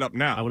and bringing it up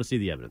now. I want to see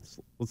the evidence.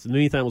 In the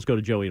meantime, let's go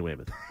to Joey and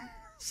Weymouth.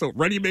 So,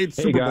 ready-made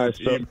Super Bowl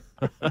team.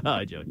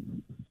 Hi, Joey.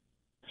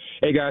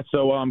 Hey, guys.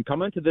 So,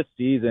 coming into this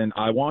season,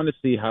 I wanted to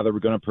see how they were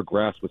going to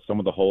progress with some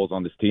of the holes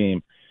on this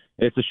team.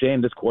 It's a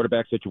shame this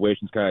quarterback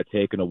situation's kind of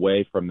taken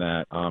away from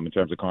that in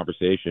terms of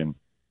conversation.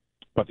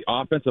 But the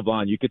offensive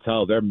line, you could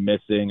tell they're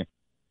missing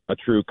a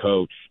true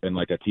coach and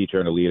like a teacher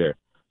and a leader.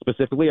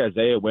 Specifically,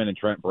 Isaiah Wynn and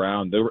Trent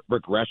Brown, the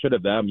regression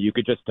of them, you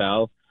could just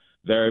tell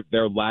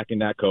they're lacking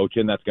that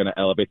coaching that's going to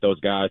elevate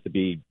those guys to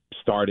be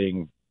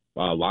starting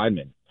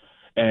linemen.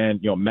 And,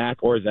 Mac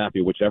or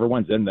Zappi, whichever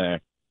one's in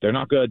there, they're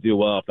not going to do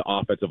well if the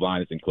offensive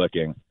line isn't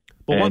clicking.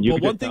 But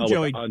one thing,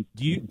 Joey,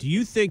 do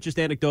you think, just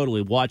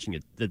anecdotally watching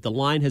it, that the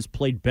line has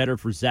played better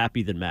for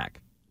Zappi than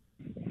Mac?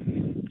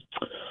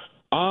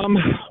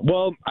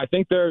 Well, I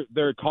think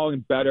they're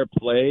calling better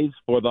plays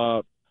for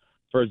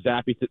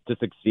Zappi to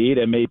succeed.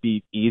 It may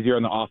be easier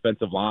on the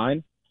offensive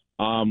line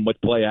with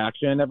play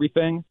action and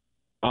everything.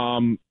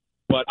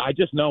 But I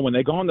just know when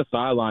they go on the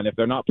sideline, if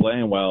they're not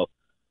playing well,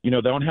 they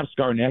don't have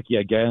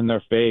Scarnecchia get in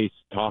their face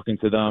talking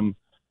to them.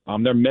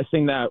 They're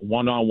missing that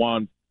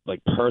one-on-one like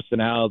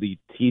personality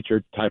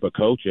teacher type of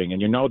coaching,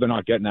 and they're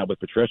not getting that with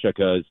Patricia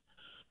because,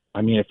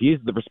 if he's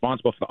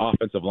responsible for the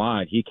offensive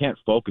line, he can't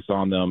focus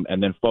on them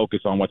and then focus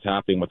on what's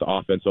happening with the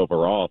offense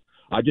overall.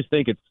 I just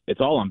think it's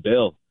all on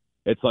Bill.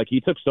 It's like he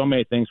took so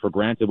many things for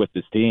granted with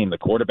this team, the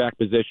quarterback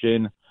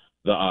position,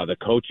 the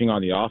coaching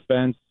on the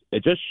offense.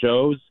 It just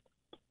shows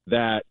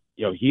that,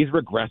 he's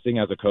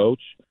regressing as a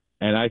coach,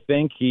 and I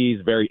think he's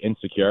very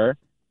insecure.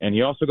 And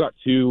he also got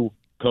 2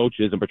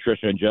 coaches, and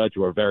Patricia and Judge,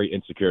 who are very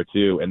insecure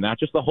too. And that's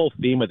just the whole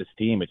theme of this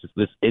team. It's just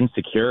this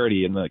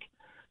insecurity and like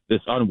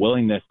this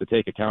unwillingness to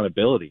take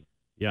accountability.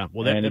 Yeah,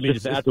 well, it's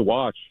just sad to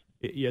watch.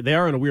 Yeah, they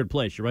are in a weird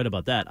place. You're right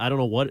about that. I don't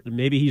know what.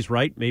 Maybe he's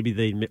right. Maybe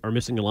they are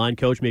missing a line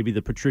coach. Maybe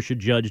the Patricia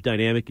Judge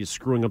dynamic is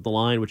screwing up the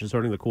line, which is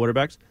hurting the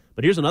quarterbacks.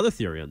 But here's another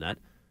theory on that.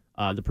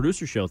 The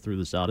producer show threw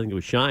this out. I think it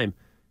was Scheim.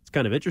 It's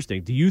kind of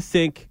interesting. Do you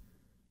think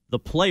the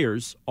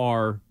players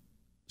are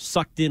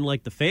sucked in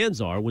like the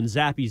fans are when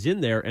Zappy's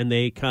in there and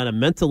they kind of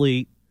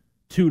mentally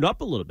tune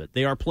up a little bit.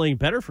 They are playing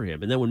better for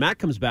him. And then when Mac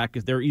comes back,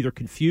 if they're either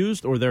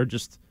confused or they're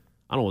just,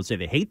 I don't want to say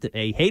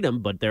they hate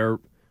him, but they're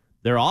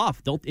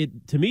off.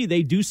 To me,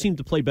 they do seem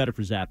to play better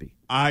for Zappy.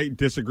 I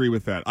disagree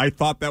with that. I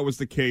thought that was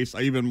the case.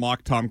 I even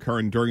mocked Tom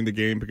Curran during the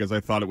game because I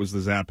thought it was the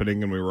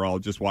Zappening and we were all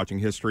just watching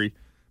history.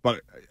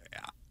 But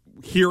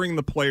hearing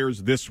the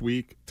players this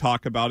week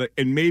talk about it,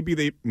 and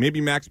maybe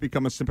Mac's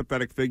become a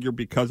sympathetic figure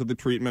because of the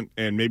treatment,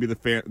 and maybe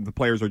the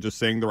players are just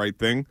saying the right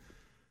thing.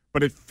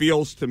 But it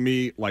feels to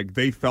me like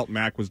they felt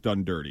Mac was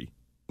done dirty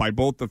by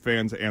both the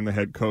fans and the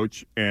head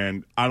coach,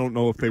 and I don't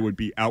know if they would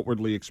be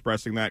outwardly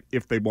expressing that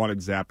if they wanted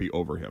Zappy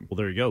over him. Well,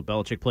 there you go.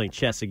 Belichick playing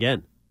chess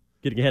again,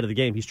 getting ahead of the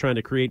game. He's trying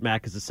to create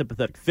Mac as a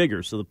sympathetic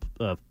figure so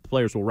the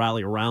players will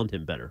rally around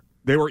him better.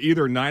 They were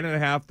either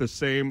 9.5 the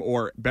same,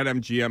 or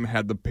BetMGM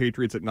had the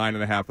Patriots at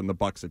 9.5 and the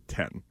Bucs at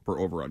 10 for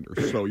over/under.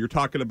 So you're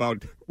talking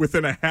about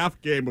within a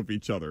half game of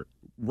each other,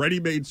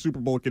 ready-made Super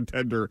Bowl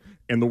contender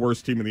and the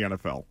worst team in the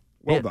NFL.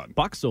 Well done.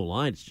 Bucs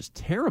O-line is just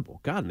terrible.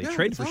 God, and they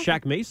traded for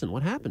Shaq Mason.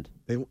 What happened?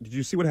 Did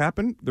you see what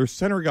happened? Their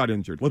center got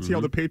injured. Let's see how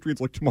the Patriots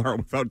look tomorrow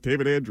without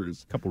David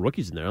Andrews. A couple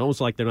rookies in there.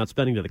 Almost like they're not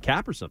spending to the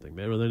cap or something.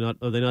 Man,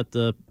 are they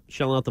not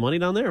shelling out the money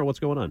down there, or what's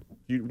going on?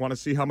 You want to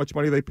see how much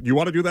money you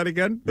want to do that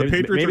again?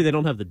 Maybe they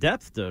don't have the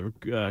depth to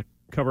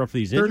cover up for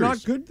these injuries. They're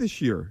not good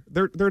this year.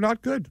 They're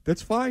not good.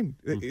 That's fine.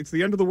 It's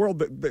the end of the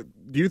world.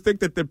 Do you think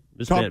that the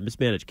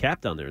mismanaged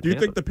cap down there? Do you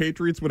think the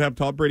Patriots would have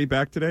Tom Brady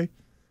back today?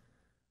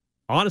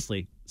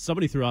 Honestly,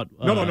 somebody threw out...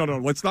 No.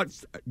 Let's not...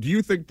 Do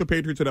you think the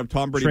Patriots would have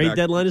Tom Brady back? Trade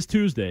deadline is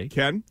Tuesday.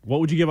 Ken?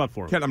 What would you give up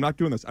for him? Ken, I'm not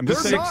doing this. I'm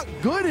just saying... They're not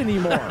good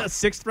anymore. A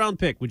sixth-round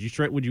pick. Would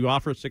you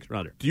offer a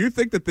sixth-rounder? Do you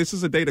think that this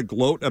is a day to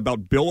gloat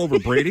about Bill over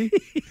Brady?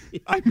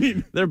 I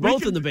mean... They're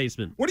both in the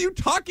basement. What are you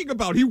talking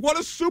about? He won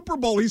a Super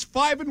Bowl. He's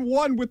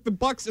 5-1 with the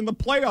Bucs in the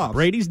playoffs.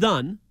 Brady's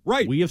done.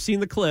 Right. We have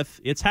seen the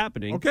cliff. It's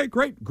happening. Okay,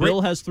 great.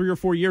 Bill has 3 or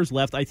 4 years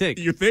left, I think.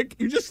 You think?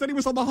 You just said he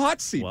was on the hot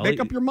seat. Make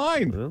up your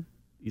mind. Well,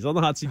 he's on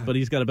the hot seat, but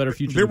he's got a better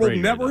future. There will Brady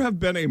never right have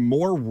been a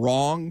more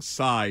wrong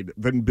side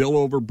than Bill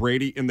over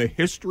Brady in the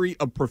history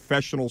of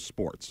professional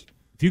sports.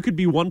 If you could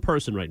be one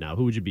person right now,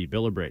 who would you be,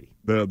 Bill or Brady?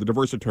 The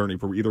divorce attorney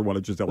for either one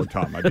of Giselle or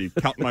Tom. I'd be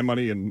counting my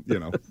money and,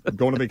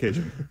 going on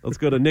vacation. Let's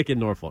go to Nick in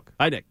Norfolk.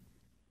 Hi, Nick.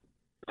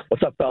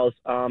 What's up, fellas?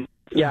 I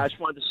just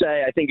wanted to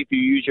say, I think if you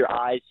use your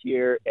eyes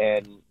here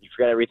and you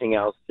forget everything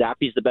else,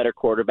 Zappy's the better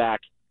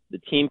quarterback. The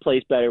team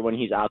plays better when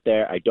he's out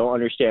there. I don't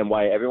understand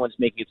why everyone's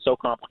making it so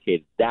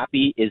complicated.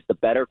 Zappy is the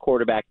better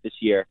quarterback this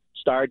year.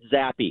 Start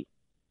Zappy.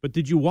 But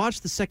did you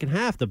watch the second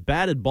half? The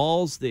batted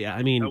balls, it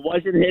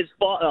wasn't his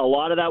fault. A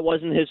lot of that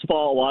wasn't his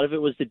fault. A lot of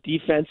it was the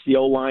defense. The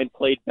O-line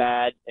played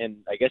bad, and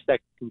I guess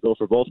that can go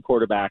for both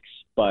quarterbacks.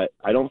 But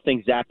I don't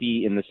think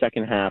Zappy in the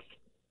second half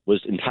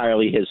was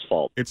entirely his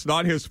fault. It's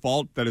not his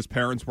fault that his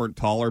parents weren't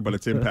taller, but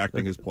it's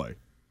impacting his play.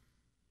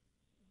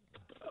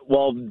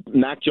 Well,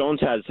 Mac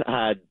Jones has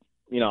had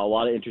a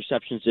lot of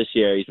interceptions this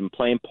year. He's been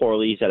playing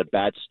poorly. He's had a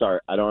bad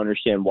start. I don't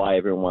understand why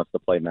everyone wants to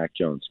play Mac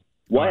Jones.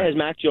 What has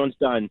Mac Jones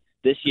done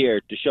this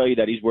year to show you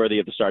that he's worthy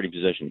of the starting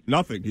position?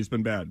 Nothing. He's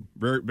been bad.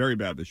 Very, very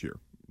bad this year.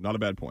 Not a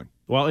bad point.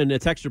 Well, and the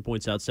texter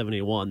points out,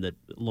 781, that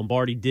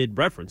Lombardi did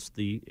reference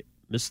the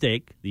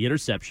mistake, the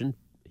interception.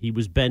 He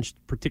was benched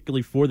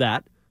particularly for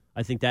that.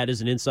 I think that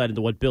is an insight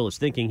into what Bill is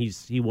thinking.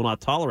 He will not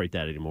tolerate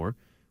that anymore,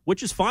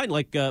 which is fine.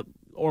 Like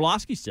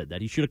Orlovsky said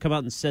that. He should have come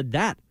out and said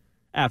that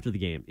after the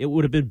game. It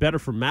would have been better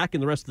for Mac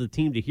and the rest of the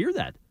team to hear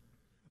that.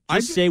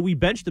 Just say we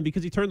benched him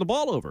because he turned the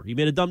ball over. He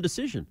made a dumb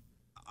decision.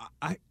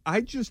 I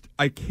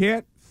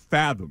can't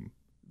fathom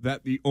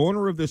that the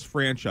owner of this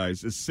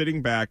franchise is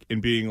sitting back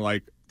and being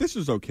like, this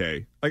is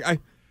okay. Like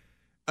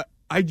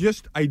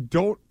I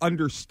don't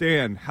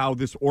understand how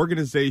this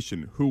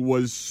organization, who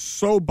was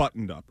so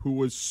buttoned up, who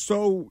was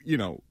so,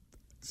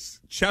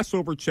 chess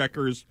over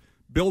checkers,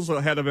 Bill's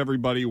ahead of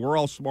everybody, we're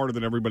all smarter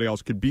than everybody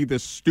else, could be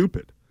this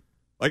stupid.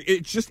 Like,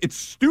 it's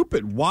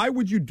stupid. Why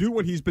would you do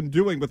what he's been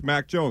doing with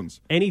Mac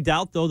Jones? Any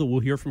doubt, though, that we'll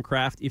hear from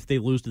Kraft if they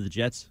lose to the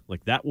Jets?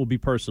 Like, that will be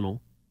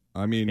personal.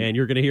 And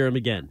you're going to hear him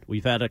again.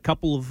 We've had a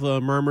couple of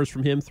murmurs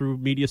from him through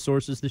media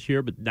sources this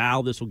year, but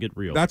now this will get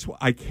real. That's why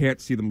I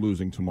can't see them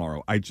losing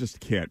tomorrow. I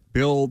just can't.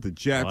 Bill, the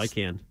Jets. Oh, I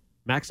can.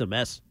 Mac's a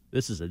mess.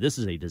 This is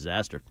a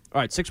disaster.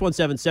 All right,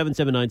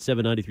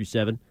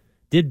 617-779-7937.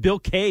 Did Bill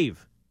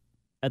cave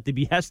at the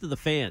behest of the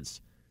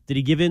fans? Did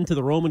he give in to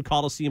the Roman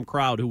Coliseum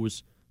crowd who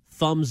was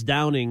thumbs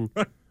downing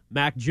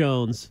Mac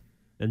Jones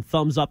and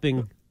thumbs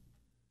upping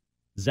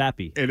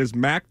Zappy? And is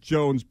Mac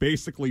Jones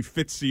basically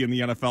Fitzy in the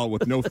NFL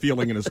with no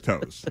feeling in his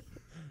toes?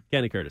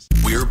 Ken and Curtis.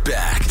 We're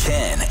back.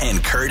 Ken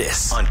and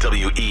Curtis on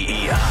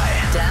WEEI.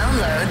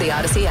 Download the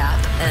Odyssey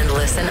app and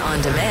listen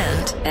on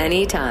demand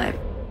anytime.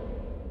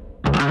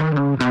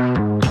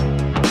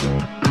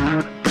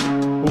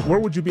 Where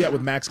would you be at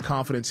with Mac's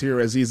confidence here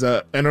as he's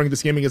entering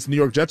this game against the New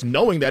York Jets,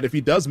 knowing that if he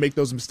does make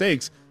those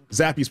mistakes,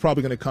 Zappy's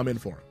probably going to come in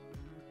for him?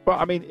 Well,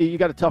 I mean, you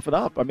got to toughen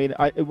up. I mean,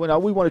 we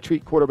want to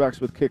treat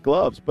quarterbacks with kid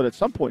gloves, but at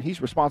some point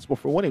he's responsible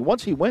for winning.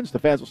 Once he wins, the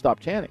fans will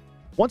stop chanting.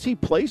 Once he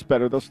plays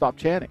better, they'll stop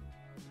chanting.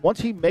 Once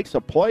he makes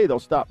a play, they'll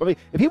stop. I mean,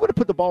 if he would have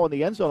put the ball in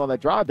the end zone on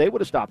that drive, they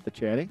would have stopped the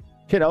chanting.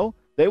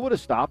 They would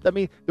have stopped. I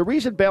mean, the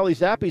reason Bailey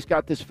Zappe's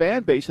got this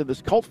fan base and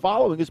this cult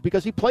following is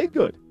because he played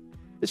good.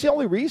 It's the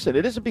only reason.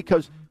 It isn't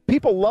because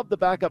people love the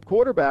backup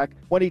quarterback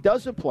when he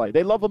doesn't play.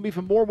 They love him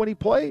even more when he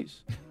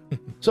plays.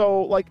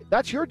 So,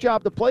 that's your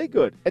job to play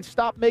good and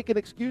stop making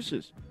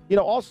excuses.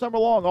 All summer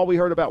long, all we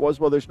heard about was,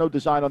 there's no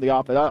design on the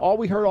offense.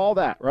 We heard all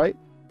that, right?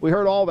 We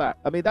heard all that.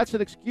 I mean, that's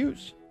an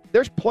excuse.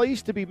 There's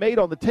plays to be made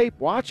on the tape.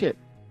 Watch it.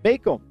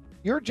 Make them.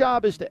 Your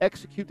job is to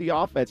execute the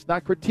offense,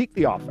 not critique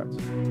the offense.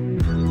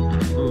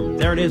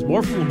 There it is.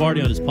 More from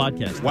Lombardi on his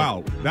podcast.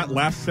 Wow, that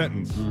last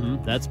sentence.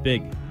 That's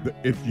big.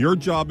 If your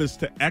job is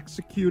to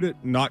execute it,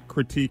 not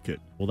critique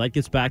it. Well, that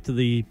gets back to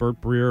the Burt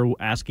Breer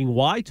asking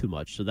why too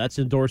much. So that's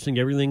endorsing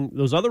everything,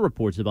 those other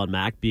reports about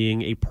Mac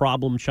being a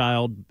problem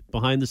child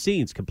behind the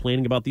scenes,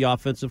 complaining about the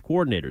offensive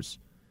coordinators,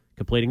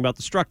 complaining about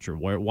the structure.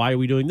 Why are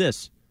we doing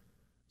this?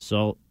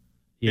 So,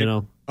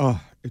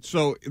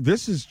 So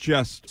this is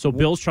just... So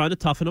Bill's trying to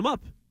toughen him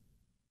up.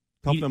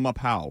 Toughen him up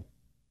how?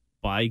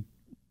 By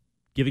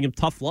giving him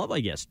tough love, I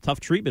guess. Tough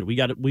treatment. We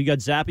got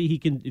Zappe. He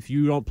can, if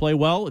you don't play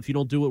well, if you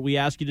don't do what we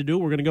ask you to do,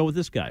 we're going to go with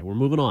this guy. We're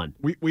moving on.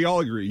 We all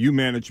agree. You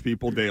manage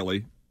people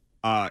daily.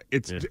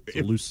 It's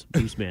a loose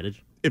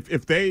manage.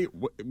 If they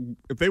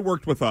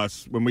worked with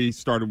us when we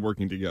started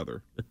working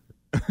together,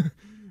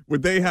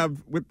 would they have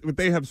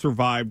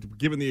survived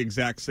given the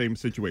exact same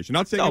situation?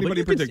 Not saying anybody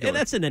in particular.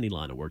 That's in any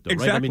line of work, though,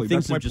 exactly. Right? I mean,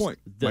 that's my point.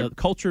 The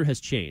culture has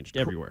changed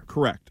everywhere.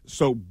 Correct.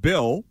 So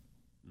Bill,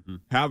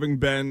 having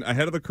been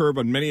ahead of the curve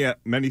on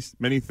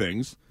many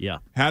things,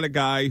 had a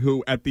guy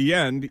who, at the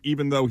end,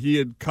 even though he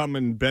had come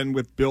and been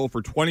with Bill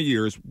for 20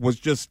 years, was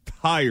just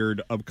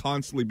tired of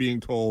constantly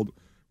being told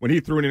when he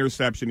threw an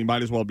interception, he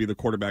might as well be the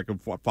quarterback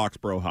of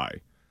Foxborough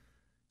High.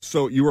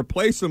 So you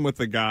replace him with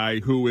a guy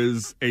who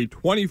is a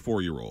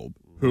 24-year-old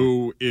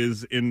who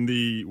is in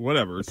the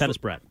whatever tennis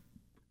brat,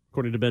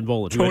 according to Ben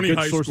Volen. Tony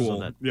High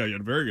School. Yeah,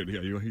 very good.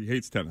 Yeah, he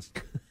hates tennis.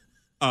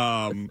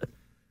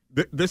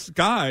 This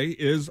guy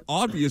is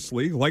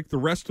obviously, like the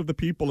rest of the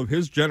people of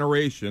his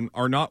generation,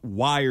 are not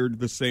wired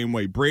the same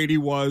way Brady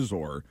was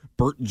or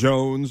Burt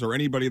Jones or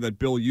anybody that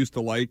Bill used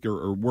to like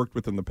or worked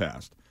with in the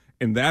past.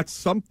 And that's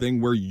something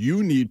where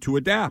you need to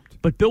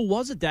adapt. But Bill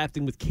was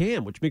adapting with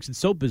Cam, which makes it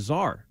so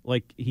bizarre.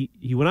 Like,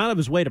 he went out of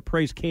his way to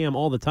praise Cam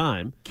all the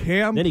time.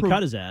 Then he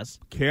cut his ass.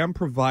 Cam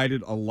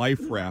provided a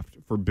life raft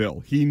for Bill.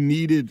 He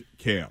needed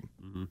Cam.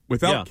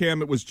 Without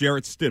Cam, it was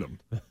Jarrett Stidham.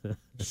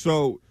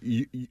 So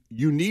you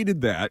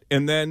needed that.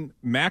 And then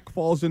Mac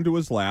falls into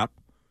his lap,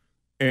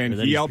 and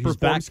he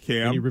outperforms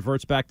Cam. And he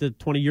reverts back to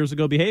 20 years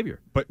ago behavior.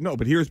 But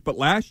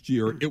last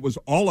year, it was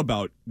all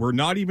about, we're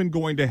not even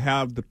going to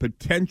have the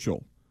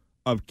potential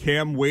of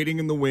Cam waiting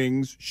in the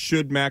wings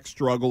should Mac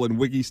struggle, and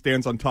Wiggy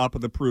stands on top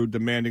of the Prude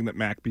demanding that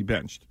Mac be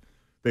benched.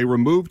 They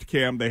removed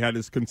Cam. They had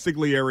his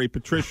consigliere,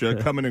 Patricia,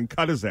 come in and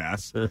cut his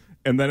ass,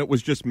 and then it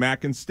was just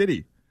Mac and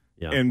Stiddy.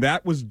 Yeah. And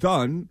that was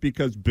done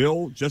because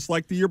Bill, just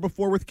like the year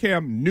before with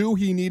Cam, knew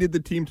he needed the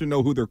team to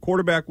know who their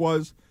quarterback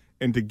was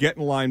and to get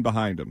in line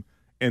behind him.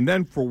 And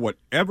then for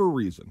whatever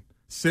reason,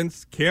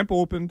 since camp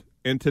opened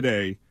and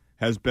today,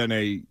 has been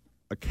a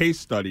case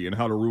study in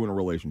how to ruin a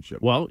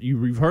relationship. Well,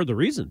 you've heard the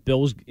reason. Bill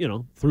was,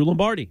 through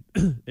Lombardi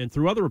and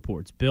through other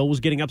reports, Bill was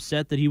getting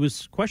upset that he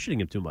was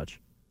questioning him too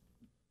much.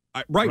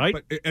 Right?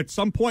 But at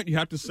some point you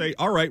have to say,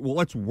 all right, well,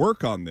 let's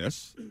work on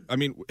this. I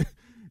mean,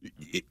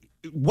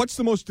 what's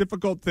the most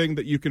difficult thing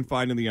that you can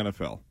find in the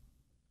NFL?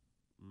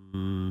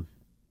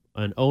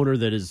 An owner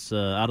that is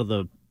out of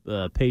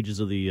the pages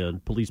of the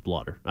police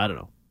blotter. I don't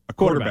know. A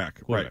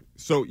quarterback. Right.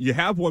 So you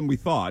have one, we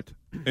thought,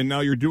 and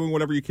now you're doing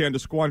whatever you can to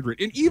squander it.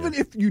 And even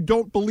if you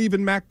don't believe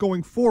in Mac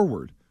going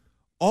forward,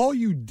 all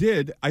you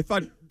did, I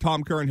thought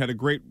Tom Curran had a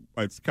great,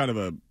 it's kind of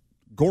a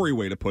gory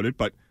way to put it,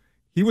 but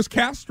he was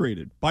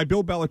castrated by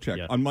Bill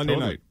Belichick on Monday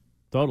night.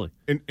 Totally.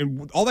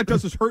 And all that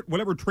does is hurt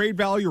whatever trade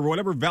value or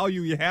whatever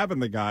value you have in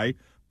the guy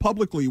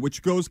publicly,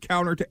 which goes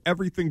counter to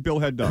everything Bill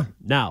had done.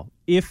 Now,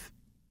 if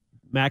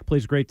Mac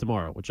plays great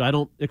tomorrow, which I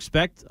don't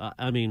expect,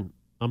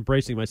 I'm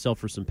bracing myself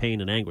for some pain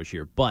and anguish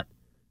here, but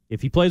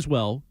if he plays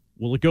well,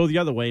 will it go the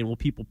other way, and will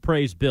people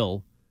praise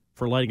Bill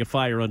for lighting a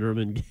fire under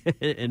him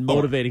and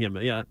motivating him?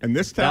 Yeah. And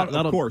this town,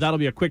 of course. That'll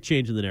be a quick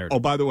change in the narrative. Oh,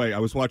 by the way, I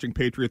was watching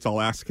Patriots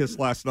Alaskis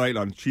last night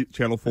on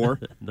Channel 4.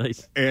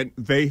 Nice. And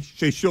they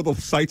show the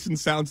sights and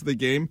sounds of the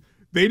game.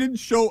 They didn't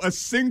show a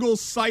single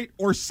sight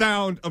or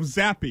sound of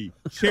Zappe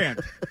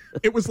chant.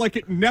 It was like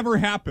it never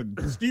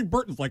happened. Steve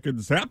Burton's like, and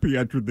Zappe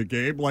entered the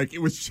game. Like,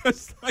 it was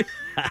just like,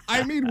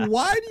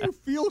 why do you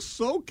feel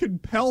so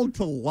compelled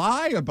to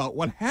lie about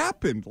what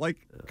happened? Like,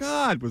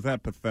 God, was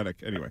that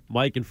pathetic. Anyway.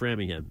 Mike in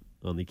Framingham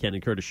on the Ken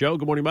and Curtis Show.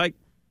 Good morning, Mike.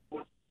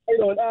 How you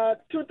doing?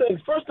 Two things.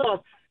 First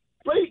off,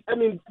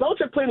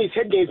 Belichick playing these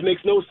head games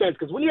makes no sense,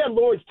 because when you had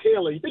Lawrence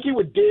Taylor, you think he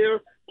would dare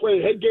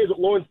play head games with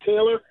Lawrence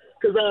Taylor?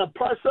 Because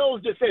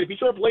Parcells just said, if you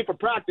show up late for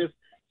practice,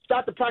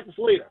 start the practice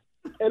later.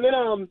 And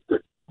then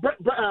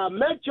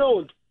Mac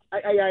Jones,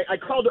 I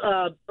called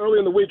earlier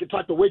in the week and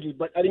talked to Wiggy,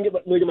 but I didn't get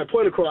my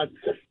point across.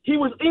 He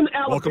was in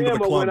Welcome to the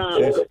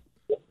Alabama club.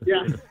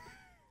 yeah.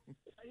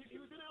 He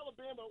was in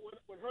Alabama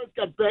when Hurts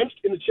got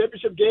benched in the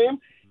championship game.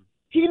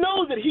 He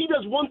knows that he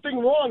does one thing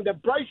wrong,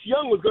 that Bryce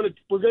Young was going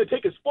to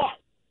take his spot.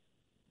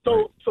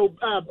 So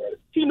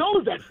he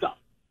knows that stuff.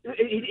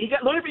 He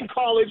got learned it in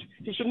college.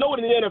 He should know it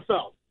in the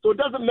NFL. So it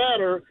doesn't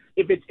matter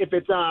if it's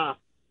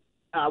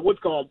what's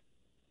called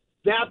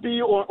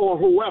Zappy or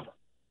whoever.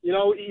 You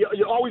know,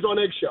 you're always on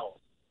eggshells.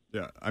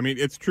 Yeah, I mean,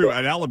 it's true.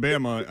 At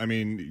Alabama, I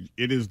mean,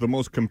 it is the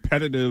most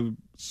competitive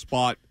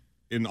spot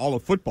in all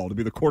of football to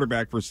be the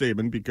quarterback for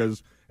Saban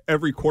because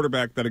every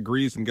quarterback that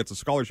agrees and gets a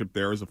scholarship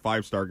there is a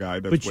five-star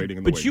guy that's waiting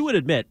in the wings. But you would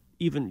admit,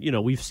 even,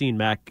 we've seen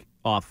Mac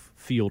off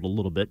field a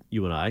little bit,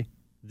 you and I.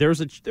 There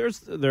is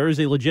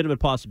a legitimate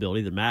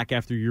possibility that Mac,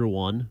 after year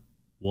one,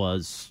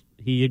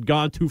 he had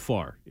gone too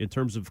far in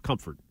terms of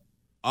comfort.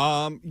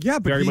 Yeah,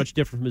 but very much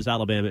different from his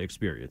Alabama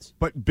experience.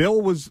 But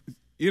Bill was,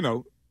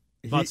 I'm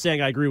not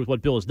saying I agree with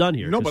what Bill has done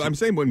here. No, but I'm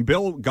saying when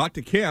Bill got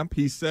to camp,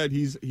 he said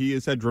he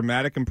has had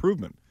dramatic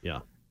improvement. Yeah.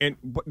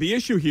 But the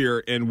issue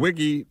here, and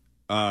Wiggy,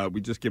 we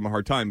just gave him a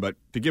hard time, but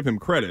to give him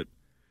credit,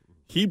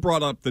 he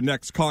brought up the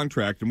next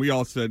contract, and we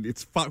all said,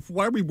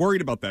 why are we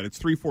worried about that? It's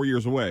 3-4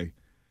 years away.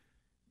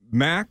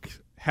 Mac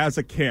has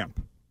a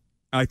camp.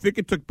 I think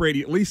it took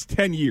Brady at least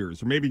 10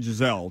 years, or maybe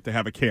Giselle, to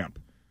have a camp.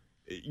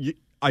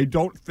 I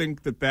don't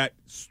think that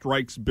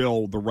strikes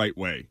Bill the right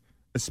way,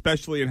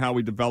 especially in how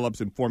he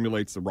develops and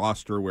formulates the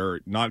roster,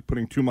 where not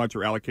putting too much or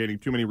allocating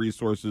too many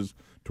resources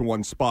to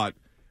one spot.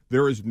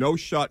 There is no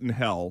shot in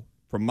hell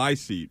from my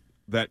seat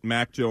that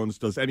Mac Jones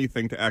does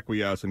anything to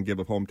acquiesce and give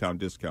a hometown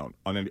discount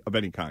of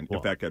any kind,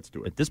 if that gets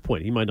to it. At this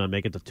point, he might not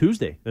make it to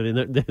Tuesday. I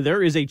mean,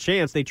 there is a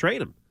chance they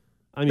trade him.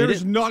 I mean,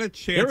 there's not a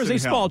chance. There is a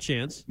small hell.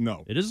 chance.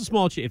 No, it is a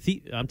small chance.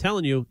 I'm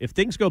telling you, if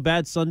things go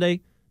bad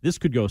Sunday, this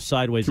could go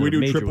sideways. Can we do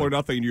triple way. or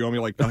nothing? And you owe me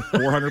like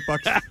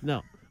 $400?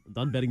 No, I'm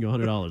done betting you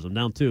 $100. I'm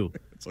down 2.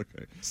 It's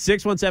okay.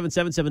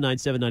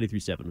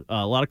 617-779-7937.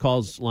 A lot of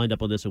calls lined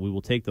up on this, and we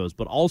will take those.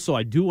 But also,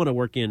 I do want to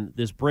work in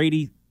this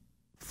Brady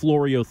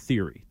Florio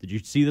theory. Did you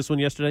see this one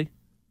yesterday?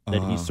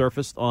 That he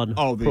surfaced on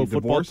Pro Football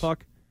divorce?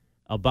 Talk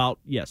about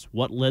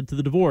what led to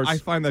the divorce. I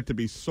find that to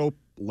be so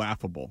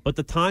laughable. But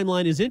the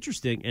timeline is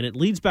interesting, and it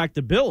leads back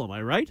to Bill. Am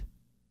I right?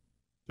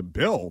 To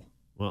Bill?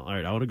 Well, all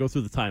right. I want to go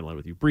through the timeline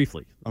with you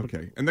briefly.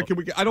 Okay, and then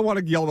I don't want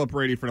to yell about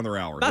Brady for another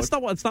hour.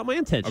 It's not my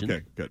intention.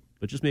 Okay, good.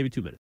 But just maybe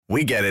 2 minutes.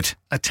 We get it.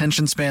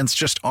 Attention spans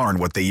just aren't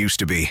what they used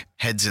to be.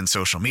 Heads in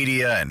social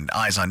media and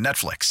eyes on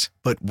Netflix.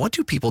 But what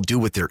do people do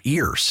with their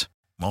ears?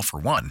 Well, for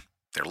one,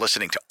 they're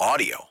listening to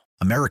audio.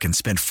 Americans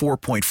spend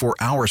 4.4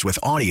 hours with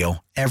audio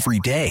every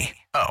day.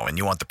 Oh, and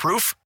you want the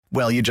proof?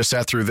 Well, you just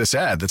sat through this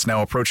ad that's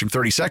now approaching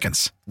 30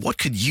 seconds. What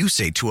could you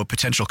say to a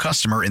potential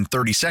customer in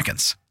 30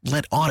 seconds?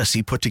 Let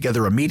Odyssey put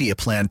together a media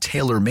plan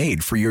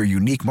tailor-made for your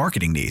unique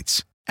marketing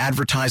needs.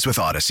 Advertise with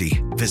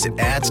Odyssey. Visit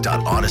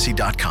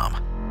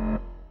ads.odyssey.com.